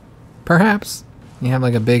 Perhaps. You have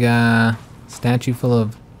like a big statue full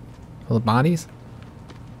of bodies?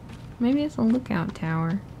 Maybe it's a lookout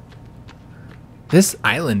tower. This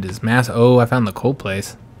island is massive. Oh, I found the cold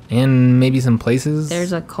place. And maybe some places.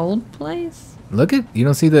 There's a cold place? Look at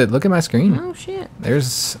my screen. Oh, shit.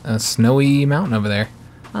 There's a snowy mountain over there.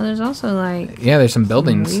 Oh, there's also, like... Yeah, there's some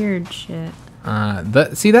buildings. Weird shit.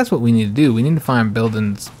 See, that's what we need to do. We need to find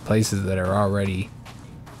buildings, places that are already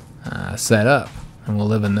set up. And we'll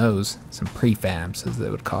live in those. Some prefabs, as they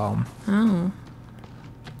would call them. Oh.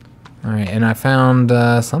 Alright, and I found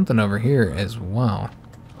something over here as well.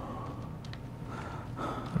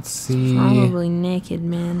 Let's see. Probably naked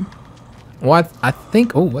men. What? I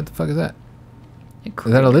think... Oh, what the fuck is that?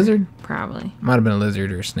 Is that a lizard? Probably. Might have been a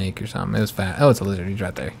lizard or a snake or something. It was fast. Oh, it's a lizard. He's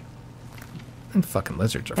right there. And fucking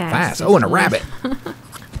lizards are fast. Oh, and a rabbit.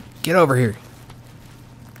 Get over here.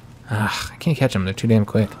 I can't catch them. They're too damn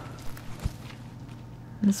quick.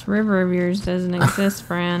 This river of yours doesn't exist,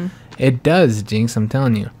 friend. It does, Jinx. I'm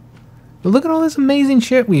telling you. But look at all this amazing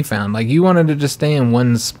shit we found. Like, you wanted to just stay in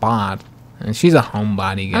one spot. And she's a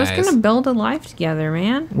homebody, guys. I was going to build a life together,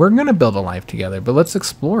 man. We're going to build a life together. But let's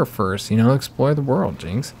explore first. You know, explore the world,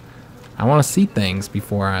 Jinx. I want to see things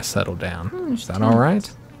before I settle down. Is that all right?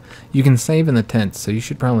 You can save in the tents, so you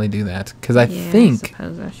should probably do that. Because I think...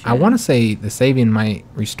 I want to say the saving might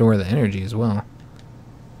restore the energy as well.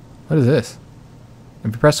 What is this?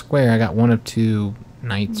 If you press square, I got one of two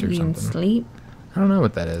nights or something. You can sleep? I don't know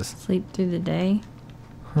what that is. Sleep through the day?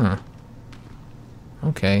 Huh.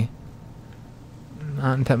 Okay.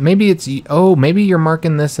 Maybe it's... Oh, maybe you're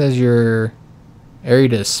marking this as your area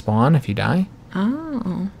to spawn if you die?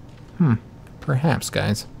 Oh. Perhaps,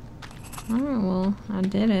 guys. Alright, well, I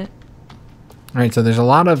did it. Alright, so there's a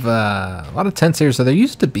lot of tents here. So there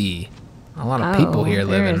used to be a lot of people here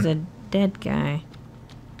living. There is a dead guy.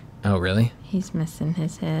 Oh, really? He's missing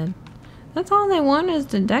his head. That's all they want is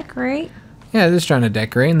to decorate. Yeah, they're just trying to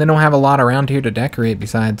decorate, and they don't have a lot around here to decorate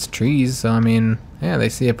besides trees. So, I mean, yeah, they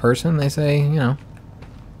see a person, they say, you know,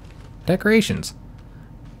 decorations.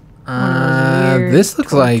 This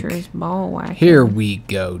looks like... Here we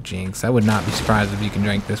go, Jinx. I would not be surprised if you can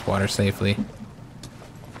drink this water safely.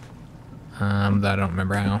 Though I don't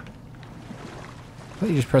remember how. But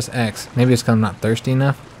you just press X. Maybe it's because I'm not thirsty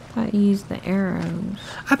enough. I thought you used the arrows.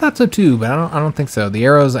 I thought so too, but I don't think so. The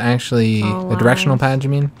arrows actually... The directional pad, you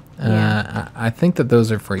mean? Yeah. I think that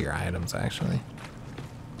those are for your items, actually.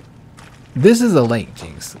 This is a lake,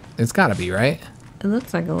 Jinx. It's gotta be, right? It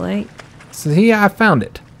looks like a lake. So, yeah, I found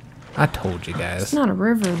it. I told you guys. It's not a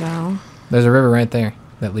river, though. There's a river right there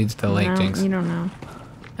that leads to the lake, No, Jinx. you don't know.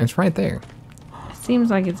 It's right there. It seems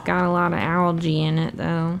like it's got a lot of algae in it,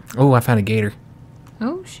 though. Oh, I found a gator.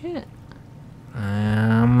 Oh, shit.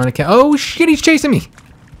 I'm gonna oh, shit, he's chasing me.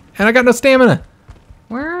 And I got no stamina.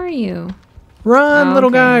 Where are you? Run, little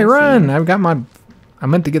guy, run. I I've got my... I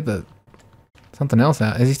meant to get the... something else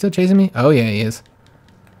out. Is he still chasing me? Oh, yeah, he is.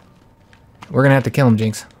 We're gonna have to kill him,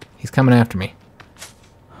 Jinx. He's coming after me.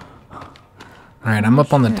 Alright, I'm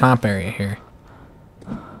up on the top area here.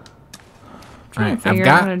 Alright, I've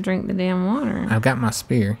got... how to drink the damn water. I've got my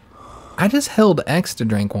spear. I just held X to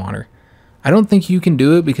drink water. I don't think you can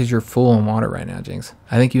do it because you're full on water right now, Jinx.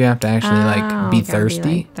 I think you have to actually, like, be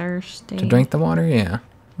thirsty, to drink the water. Yeah,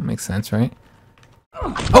 that makes sense, right?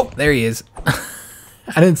 Oh, there he is.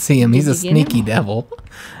 I didn't see him. He's a sneaky devil.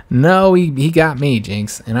 No, he got me,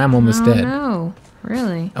 Jinx, and I'm almost dead. No,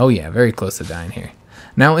 really? Oh, yeah, very close to dying here.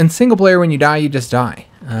 Now, in single player, when you die, you just die.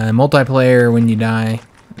 Multiplayer, when you die,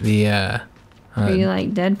 are you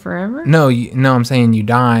like dead forever? No, no, I'm saying you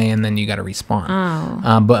die and then you got to respawn.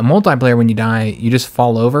 Oh. But in multiplayer, when you die, you just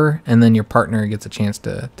fall over and then your partner gets a chance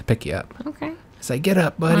to pick you up. Okay. It's like, get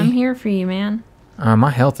up, buddy. I'm here for you, man.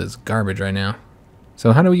 My health is garbage right now.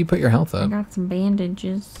 So how do you put your health up? I got some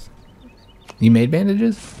bandages. You made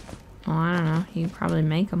bandages? Oh, I don't know. You probably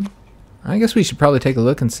make them. I guess we should probably take a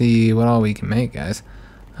look and see what all we can make, guys.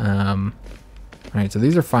 Alright, so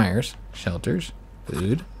these are fires, shelters,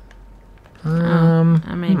 food. I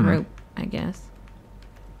made rope, I guess.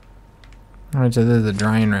 Alright, so there's a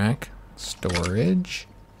drying rack. Storage.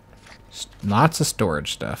 Lots of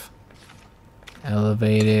storage stuff.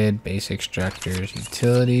 Elevated, base extractors,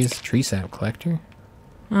 utilities, tree sap collector.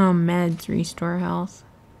 Oh, meds restore health.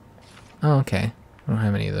 Oh, okay. I don't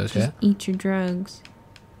have any of those yet. Eat your drugs.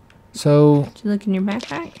 So... Did you look in your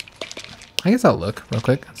backpack? I guess I'll look real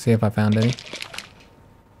quick, see if I found any.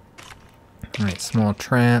 Alright, small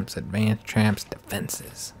traps, advanced traps,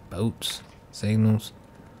 defenses, boats, signals.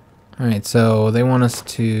 Alright, so they want us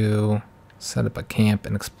to set up a camp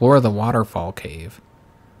and explore the waterfall cave.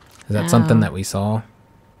 Is that something that we saw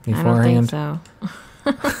beforehand? I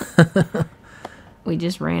don't think so. We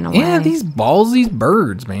just ran away. Yeah, these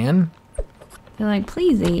birds, man. They're like,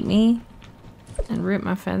 please eat me. And rip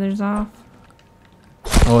my feathers off.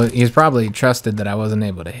 Oh, he's probably trusted that I wasn't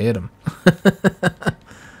able to hit him.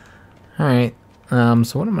 Alright,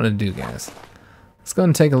 so what I'm going to do, guys. Let's go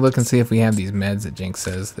and take a look and see if we have these meds that Jynx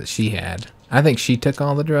says that she had. I think she took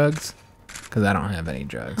all the drugs, because I don't have any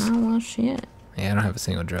drugs. Oh, well, shit. Yeah, I don't have a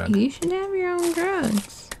single drug. You should have your own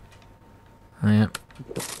drugs. Oh, yeah.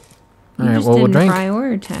 You Alright, just well, we'll didn't drink.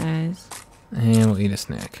 Prioritize. And we'll eat a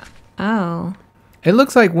snack. Oh. It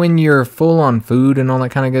looks like when you're full on food and all that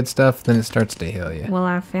kind of good stuff, then it starts to heal you. Well,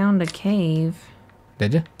 I found a cave.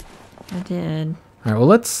 Did you? I did. All right. Well,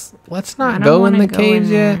 let's not go in the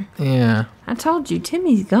caves yet. Yeah. I told you,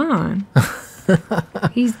 Timmy's gone.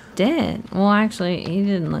 He's dead. Well, actually, he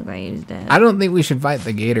didn't look like he was dead. I don't think we should fight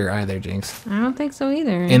the gator either, Jynx. I don't think so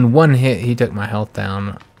either. In one hit, he took my health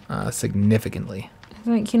down significantly.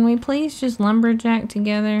 Like, can we please just lumberjack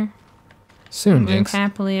together? Soon, Live Jynx.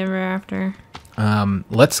 happily ever after.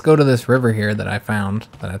 Let's go to this river here that I found,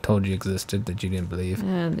 that I told you existed, that you didn't believe.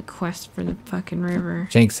 The quest for the fucking river.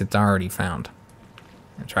 Jynx, it's already found.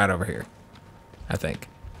 It's right over here, I think.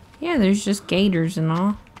 Yeah, there's just gators and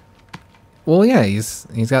all. Well, yeah, he's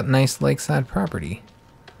got nice lakeside property.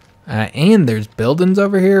 And there's buildings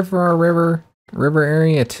over here for our river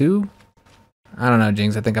area too. I don't know,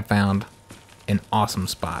 Jynx. I think I found an awesome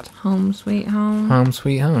spot. Home sweet home. Home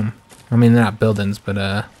sweet home. I mean, they're not buildings, but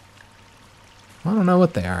I don't know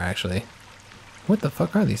what they are actually. What the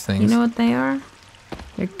fuck are these things? You know what they are?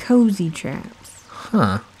 They're cozy traps.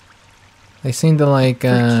 Huh. They seem to like For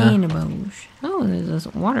cannibals. Oh, there's a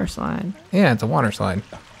water slide. Yeah, it's a water slide.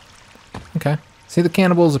 Okay. See, the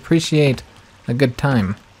cannibals appreciate a good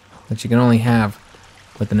time that you can only have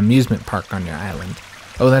with an amusement park on your island.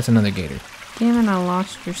 Oh, that's another gator. Damn it, I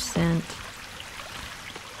lost your scent.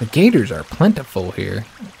 The gators are plentiful here.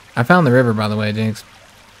 I found the river, by the way, Jynx.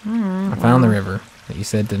 Alright. I found the river that you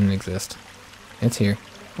said didn't exist. It's here.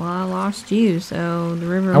 Well, I lost you, so the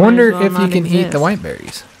river. I wonder might as well if you not can eat exist. the white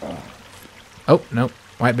berries. Oh, nope.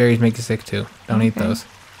 White berries make you sick too. Don't eat Okay. those.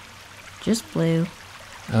 Just blue.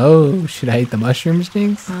 Oh, should I eat the mushrooms,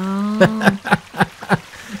 Jynx? Oh.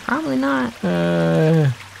 Probably not.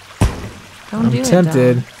 I'm Don't do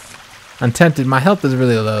tempted. it, I'm tempted. My health is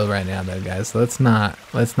really low right now, though, guys. So let's not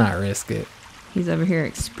risk it. He's over here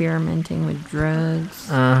experimenting with drugs.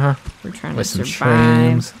 Uh huh. We're trying With to some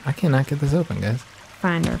survive. shrooms. I cannot get this open, guys.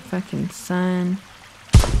 Find our fucking son.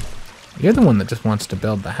 You're the one that just wants to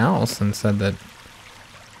build the house and said that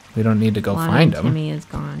we don't need to go Well, I find know him. Timmy is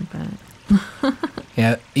gone, but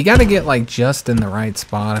Yeah, you got to get like just in the right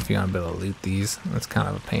spot if you want to be able to loot these. That's kind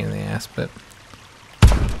of a pain in the ass, but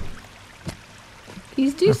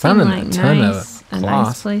these do I seem found like a ton of a nice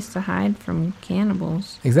cloth. place to hide from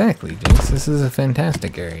cannibals. exactly, Jynx. This is a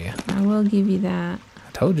fantastic area. I will give you that.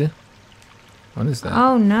 I told you. What is that?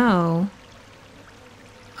 Oh no.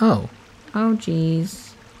 Oh, Oh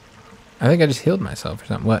jeez. I think I just healed myself or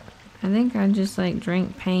something. What? I think I just like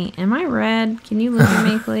drank paint. Am I red? Can you look at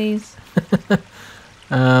me, please?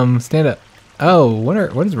 Stand up. Oh, what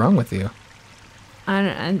is wrong with you?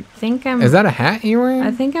 I think I'm. Is that a hat you're wearing?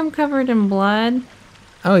 I think I'm covered in blood.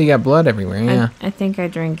 Oh, you got blood everywhere. Yeah. I think I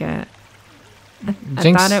drank it. I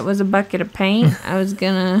Jynx- thought it was a bucket of paint. I was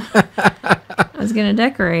gonna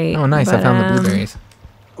decorate. Oh, nice. I but, found the blueberries.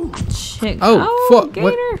 Shit. Oh, fuck. Gator.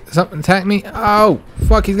 What? Something attacked me. Oh,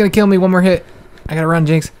 fuck. He's going to kill me. One more hit. I got to run,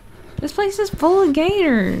 Jynx. This place is full of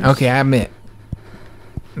gators. Okay, I admit.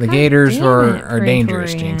 The God gators damn are it,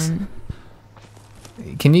 dangerous, Jynx.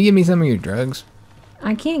 Praetorian. Can you give me some of your drugs?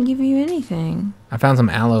 I can't give you anything. I found some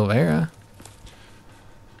aloe vera.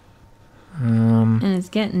 And it's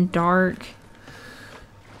getting dark.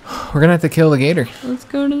 We're going to have to kill the gator. Let's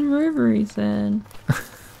go to the river, he said.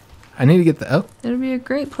 I need to get the... Oh, It'll be a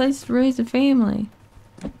great place to raise a family.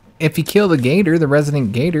 if you kill the gator, the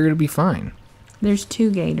resident gator, it'll be fine. There's 2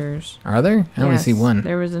 gators. Are there? I only see Yes, one.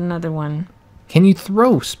 There was another one. Can you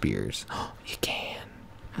throw spears? You can.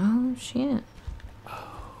 Oh, shit.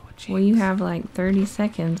 Oh, Well, you have like 30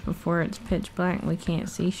 seconds before it's pitch black and we can't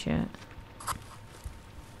see shit.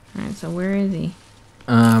 Alright, so where is he?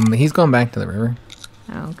 He's going back to the river.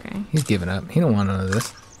 Oh, okay. He's giving up. He don't want none of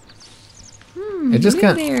this. It just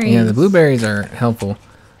kind of, yeah, the blueberries. blueberries are helpful.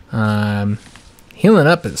 Healing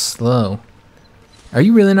up is slow. Are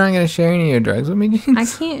you really not going to share any of your drugs with me, Jynx?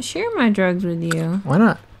 I can't share my drugs with you. Why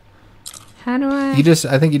not? How do I?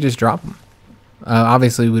 I think you just drop them.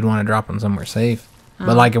 Obviously, we'd want to drop them somewhere safe.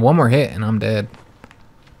 But like one more hit and I'm dead.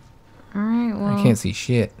 All right. Well, I can't see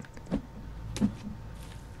shit.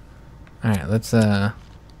 All right, let's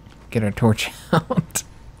get our torch out.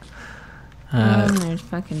 There's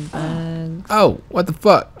fucking bugs. Oh, what the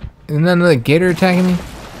fuck? Isn't that another gator attacking me?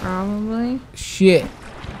 Probably. Shit.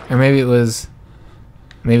 Or maybe it was.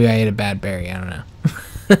 Maybe I ate a bad berry. I don't know.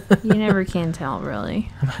 You never can tell, really.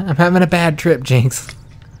 I'm having a bad trip, Jinx.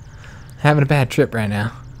 Having a bad trip right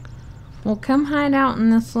now. Well, come hide out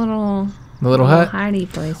in this little hut? hidey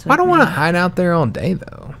place. I don't want to hide out there all day,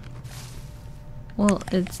 though. Well,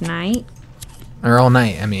 it's night. Or all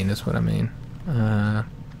night, I mean, is what I mean. I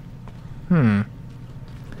don't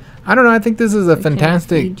know, I think this is a fantastic...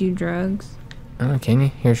 Can I feed you drugs? Oh, can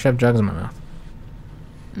you? Here, shove drugs in my mouth.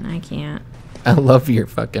 I can't. I love your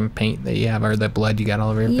fucking paint that you have, or the blood you got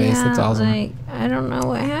all over your face. That's awesome. Like, I don't know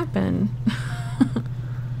what happened.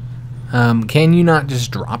 Can you not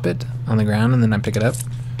just drop it on the ground and then I pick it up?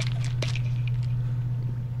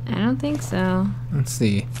 I don't think so. Let's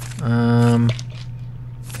see.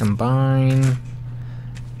 Combine.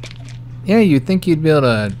 Yeah, you'd think you'd be able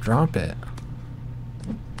to drop it.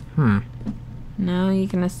 No, you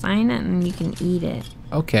can assign it and you can eat it.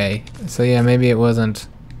 Okay. So yeah, maybe it wasn't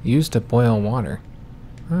used to boil water.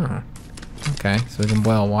 Oh. Okay, so we can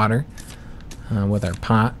boil water with our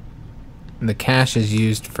pot. The cache is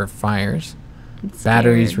used for fires.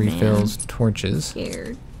 Batteries, refills, torches.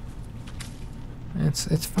 Scared.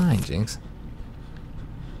 It's fine, Jinx.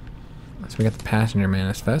 So we got the passenger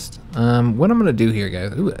manifest. What I'm gonna do here,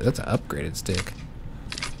 guys? Ooh, that's an upgraded stick.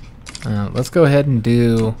 Let's go ahead and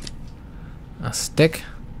do a stick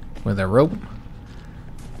with a rope.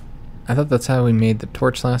 I thought that's how we made the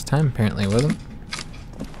torch last time. Apparently, it wasn't.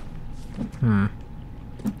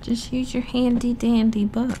 Just use your handy dandy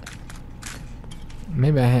book.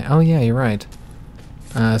 Maybe I. Oh yeah, you're right.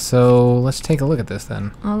 So let's take a look at this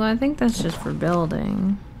then. Although I think that's just for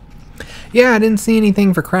building. Yeah, I didn't see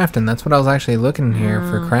anything for crafting. That's what I was actually looking here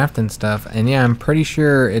for crafting stuff. And yeah, I'm pretty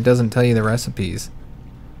sure it doesn't tell you the recipes.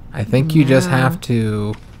 I think you just have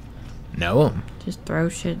to know them. Just throw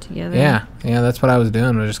shit together. Yeah, that's what I was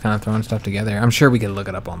doing. Was just kind of throwing stuff together. I'm sure we could look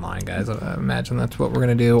it up online, guys. I imagine that's what we're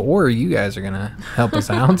gonna do, or you guys are gonna help us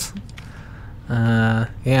out.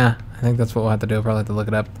 Yeah, I think that's what we'll have to do. We'll probably have to look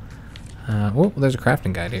it up. Oh, there's a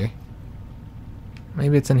crafting guide here.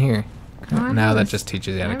 Maybe it's in here. Now that just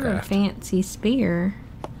teaches you how to craft. I have a fancy spear.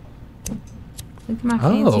 Look at my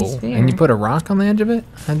fancy spear. And you put a rock on the edge of it?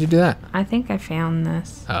 How'd you do that? I think I found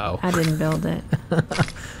this. Oh. I didn't build it.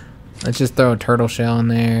 Let's just throw a turtle shell in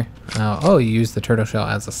there. Oh, you use the turtle shell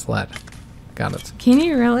as a sled. Got it. Can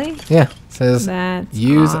you really? Yeah. It says that's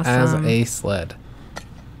use awesome. as a sled.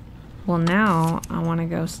 Well, now I want to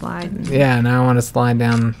go sliding. Yeah, now I want to slide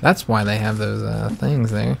down. That's why they have those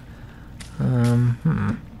things there.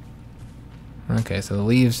 Okay, so the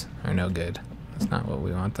leaves are no good. That's not what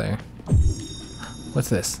we want there. What's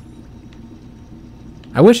this?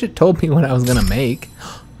 I wish it told me what I was gonna make.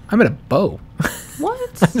 I made a bow.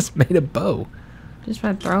 What? I just made a bow. Just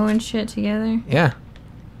by throwing shit together? Yeah.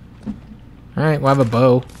 Alright, we'll have a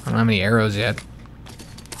bow. I don't have any arrows yet.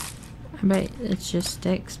 I bet it's just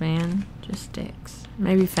sticks, man. Just sticks.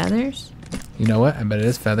 Maybe feathers? You know what? I bet it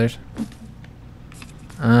is feathers.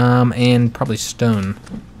 And probably stone.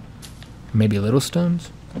 Maybe little stones?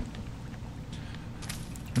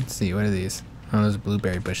 Let's see, what are these? Oh, those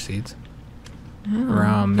blueberry bush seeds. Oh,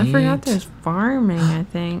 Raw meat. I forgot there's farming, I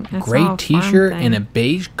think. Gray t-shirt and a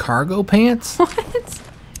beige cargo pants? What?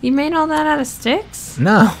 You made all that out of sticks?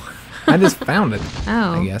 No. I just found it.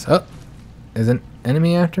 Oh. I guess. Oh. Is an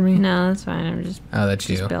enemy after me? No, that's fine. I'm just that's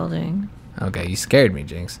you. Building. Okay, you scared me,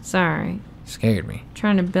 Jinx. Sorry. Scared me.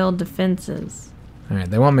 Trying to build defenses. Alright,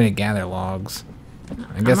 they want me to gather logs.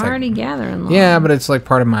 I guess I'm already gathering logs. Yeah, but it's like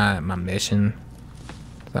part of my mission.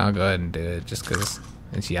 So I'll go ahead and do it just because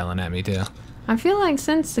it's yelling at me too. I feel like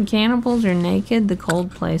since the cannibals are naked, the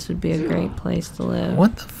cold place would be a great place to live.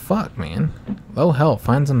 What the fuck, man? Low health,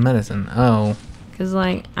 find some medicine. Oh. Because,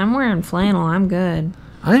 like, I'm wearing flannel. I'm good.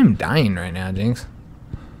 I am dying right now, Jinx.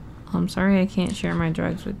 I'm sorry I can't share my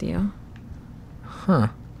drugs with you. Huh.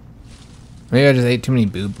 Maybe I just ate too many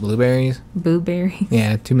blueberries? Blueberries?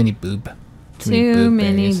 Yeah, too many boob. Too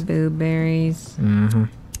many blueberries. Mm-hmm.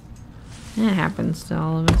 It happens to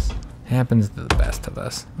all of us. It happens to the best of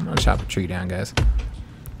us. I'm gonna chop a tree down, guys.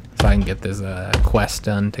 So I can get this quest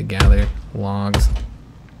done to gather logs.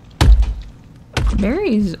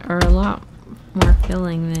 Berries are a lot more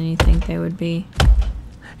filling than you think they would be.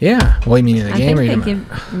 Yeah. What do you mean in the game? I think they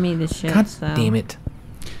give me the shits, God though. damn it.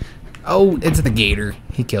 Oh, it's the gator.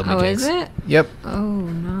 He killed me, Oh, Jinx. is it? Yep. Oh,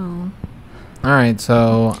 no. Alright,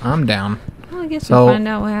 so I'm down. Well, I guess So- we'll find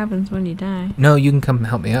out what happens when you die. No, you can come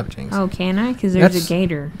help me up, Jinx. Oh, can I? Because there's That's- a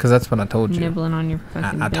gator Because that's what I told you. nibbling on your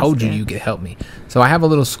fucking I told you biscuit. you could help me. So I have a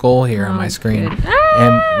little skull here on my Oh, screen. good.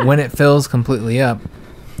 Ah! And when it fills completely up,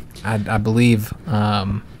 I believe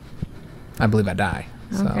I die.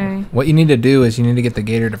 So Okay. what you need to do is you need to get the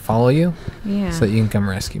gator to follow you Yeah. so that you can come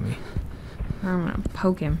rescue me. Or I'm going to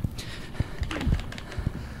poke him.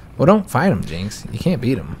 Well, don't fight him, Jinx. You can't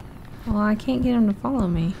beat him. Well, I can't get him to follow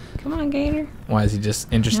me. Come on, gator. Why is he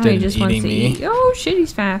just interested No, he in just wants eating to me? eat. Oh, shit,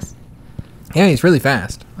 he's fast. Yeah, he's really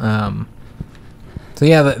fast. So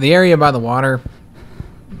yeah, the area by the water,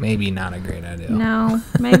 maybe not a great idea. No,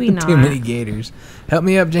 maybe not. Too many gators. Help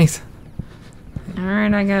me up, Jinx. All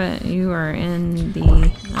right, I got it. You are in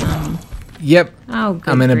the. Yep, Oh,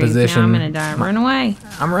 good I'm in a grief. position- Now I'm gonna die. Run away!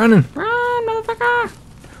 I'm running. Run, motherfucker!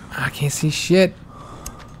 I can't see shit.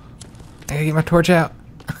 I gotta get my torch out.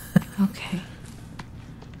 Okay.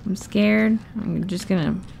 I'm scared. I'm just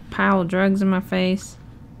gonna pile drugs in my face.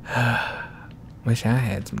 Wish I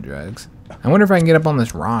had some drugs. I wonder if I can get up on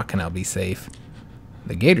this rock and I'll be safe.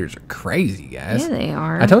 The gators are crazy, guys. Yeah, they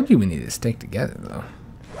are. I told you we need to stick together, though.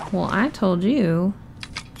 Well, I told you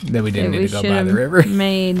That we didn't that need we to go should by the river. have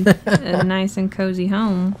made a nice and cozy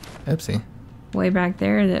home Oopsie. way back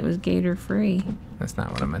there that was gator free. That's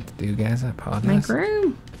not what I meant to do, guys. I Make apologize.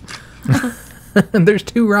 room. There's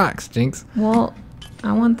 2 rocks, Jinx. Well,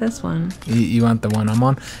 I want this one. You want the one I'm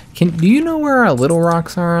on? Do you know where our little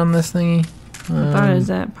rocks are on this thingy? I thought it was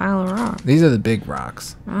that pile of rock. These are the big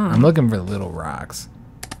rocks. Oh. I'm looking for the little rocks.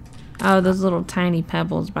 Oh, those little tiny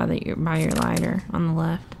pebbles by your lighter on the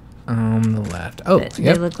left. On the left. Oh, They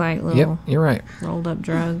yep. look like Yep, little you're right. rolled up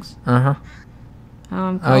drugs. Uh-huh. Oh,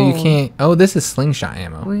 I'm cold. Oh, you can't. Oh, this is slingshot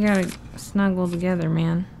ammo. We gotta snuggle together,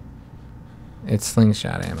 man. It's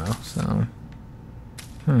slingshot ammo, so.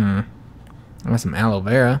 I got some aloe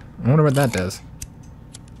vera. I wonder what that does.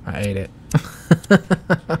 I ate it.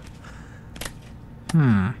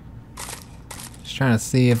 Just trying to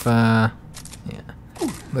see if, yeah.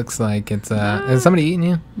 Looks like it's, is somebody eating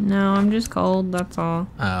you? No, I'm just cold. That's all.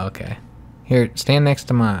 Oh, okay. Here, stand next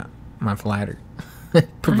to my flighter. It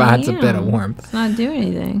provides a bit of am. warmth. It's not doing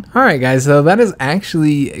anything. All right, guys. So that is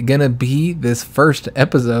actually gonna be this first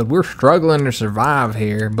episode. We're struggling to survive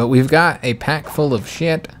here, but we've got a pack full of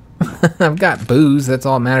shit. I've got booze. That's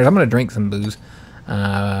all that matters. I'm gonna drink some booze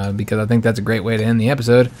because I think that's a great way to end the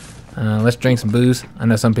episode. Let's drink some booze. I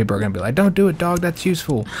know some people are gonna be like, "Don't do it, dog. That's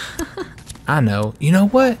useful." I know. You know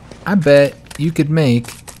what? I bet you could make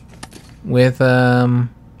with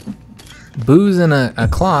booze and a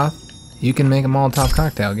cloth. You can make a Molotov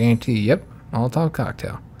cocktail, guarantee you. Yep, Molotov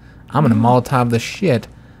cocktail. I'm gonna Molotov the shit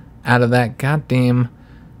out of that goddamn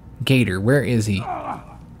gator. Where is he?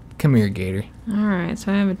 Come here, gator. Alright,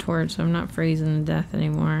 so I have a torch, so I'm not freezing to death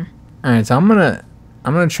anymore. All right, so I'm gonna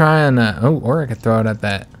try and or I could throw it at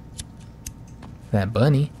that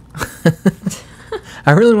bunny.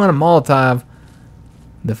 I really want to Molotov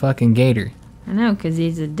the fucking gator. I know, because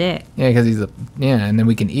he's a dick. Yeah, because he's and then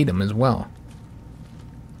we can eat him as well.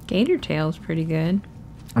 Gator tail's pretty good.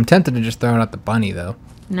 I'm tempted to just throw it at the bunny though.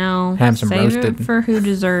 No, Have some save roasted. it for who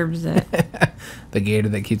deserves it. The gator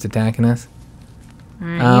that keeps attacking us.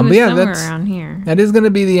 Alright, But he was yeah, somewhere that's- around here. That is going to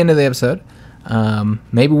be the end of the episode.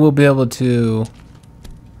 Maybe we'll be able to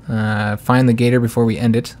find the gator before we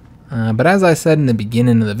end it. But as I said in the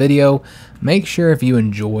beginning of the video, make sure if you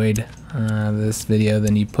enjoyed this video,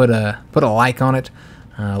 then you put a like on it.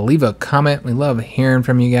 Leave a comment. We love hearing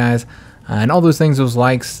from you guys. And all those things, those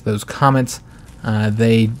likes, those comments,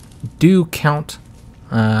 they do count,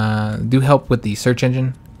 do help with the search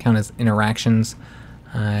engine, count as interactions.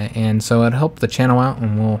 And so it'd help the channel out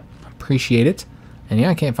and we'll appreciate it. And yeah,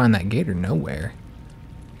 I can't find that gator nowhere.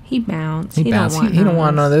 He bounced. He bounced. He don't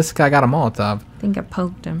want to know this. Guy got a Molotov. I think I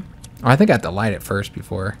poked him. Oh, I think I have to light it first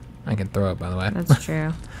before I can throw it, by the way. That's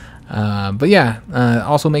true. But yeah,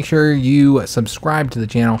 also make sure you subscribe to the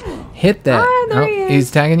channel. Hit that. Ah, there he is.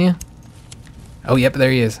 He's tagging you? Oh, yep, there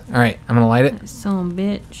he is. All right, I'm going to light it. Son of a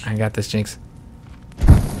bitch. I got this, Jinx.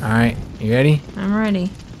 All right, you ready? I'm ready.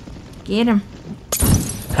 Get him.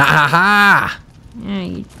 Ha ha ha! Yeah,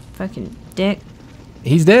 you fucking dick.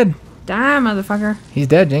 He's dead. Die, motherfucker. He's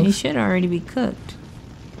dead, He Jinx. should already be cooked.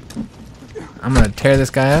 I'm going to tear this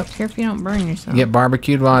guy up. Careful you don't burn yourself. Get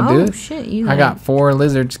barbecued while I do Oh, it. shit. You I got 4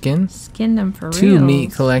 lizard skins. skinned him for real. 2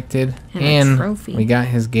 meat collected. And a And trophy. we got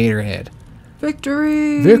his gator head.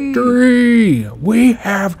 Victory! Victory! We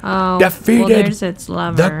have Oh, defeated well, there's its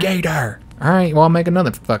lover. the gator. All right, well, I'll make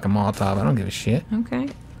another fucking Molotov. I don't give a shit. Okay.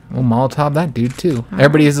 We'll Molotov that dude too.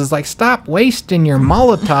 Everybody is just like, stop wasting your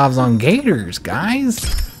Molotovs on gators, guys.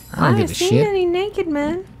 I don't give a shit. Any naked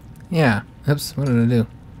men. Yeah. Oops. What did I do?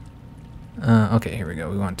 Okay, here we go.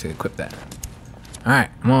 We want to equip that. All right.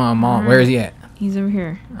 Where is he at? He's over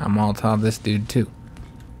here. I'll Molotov this dude too.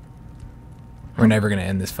 We're never gonna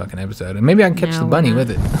end this fucking episode, and maybe I can catch the bunny with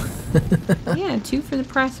it. Yeah, 2 for the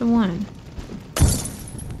price of 1.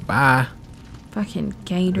 Bye. Fucking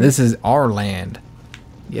gator. This is our land.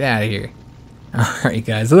 Get out of here. Alright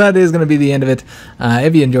guys, so that is going to be the end of it.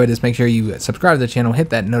 If you enjoyed this, make sure you subscribe to the channel, hit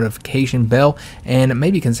that notification bell, and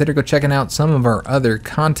maybe consider go checking out some of our other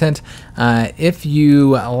content. If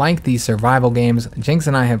you like these survival games, Jinx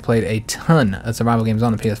and I have played a ton of survival games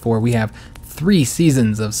on the PS4. We have 3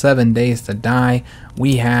 seasons of 7 Days to Die.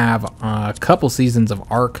 We have a couple seasons of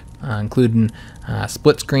Ark, including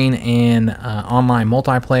split screen and online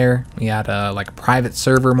multiplayer. We got like private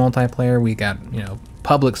server multiplayer. We got, you know,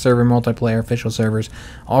 public server multiplayer, official servers,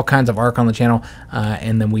 all kinds of Ark on the channel.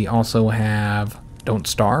 And then we also have Don't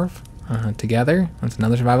Starve together. That's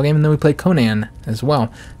another survival game. And then we play Conan as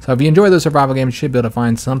well. So if you enjoy those survival games, you should be able to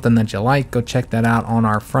find something that you like. Go check that out on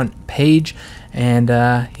our front page. And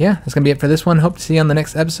yeah, that's going to be it for this one. Hope to see you on the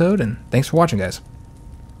next episode. And thanks for watching, guys.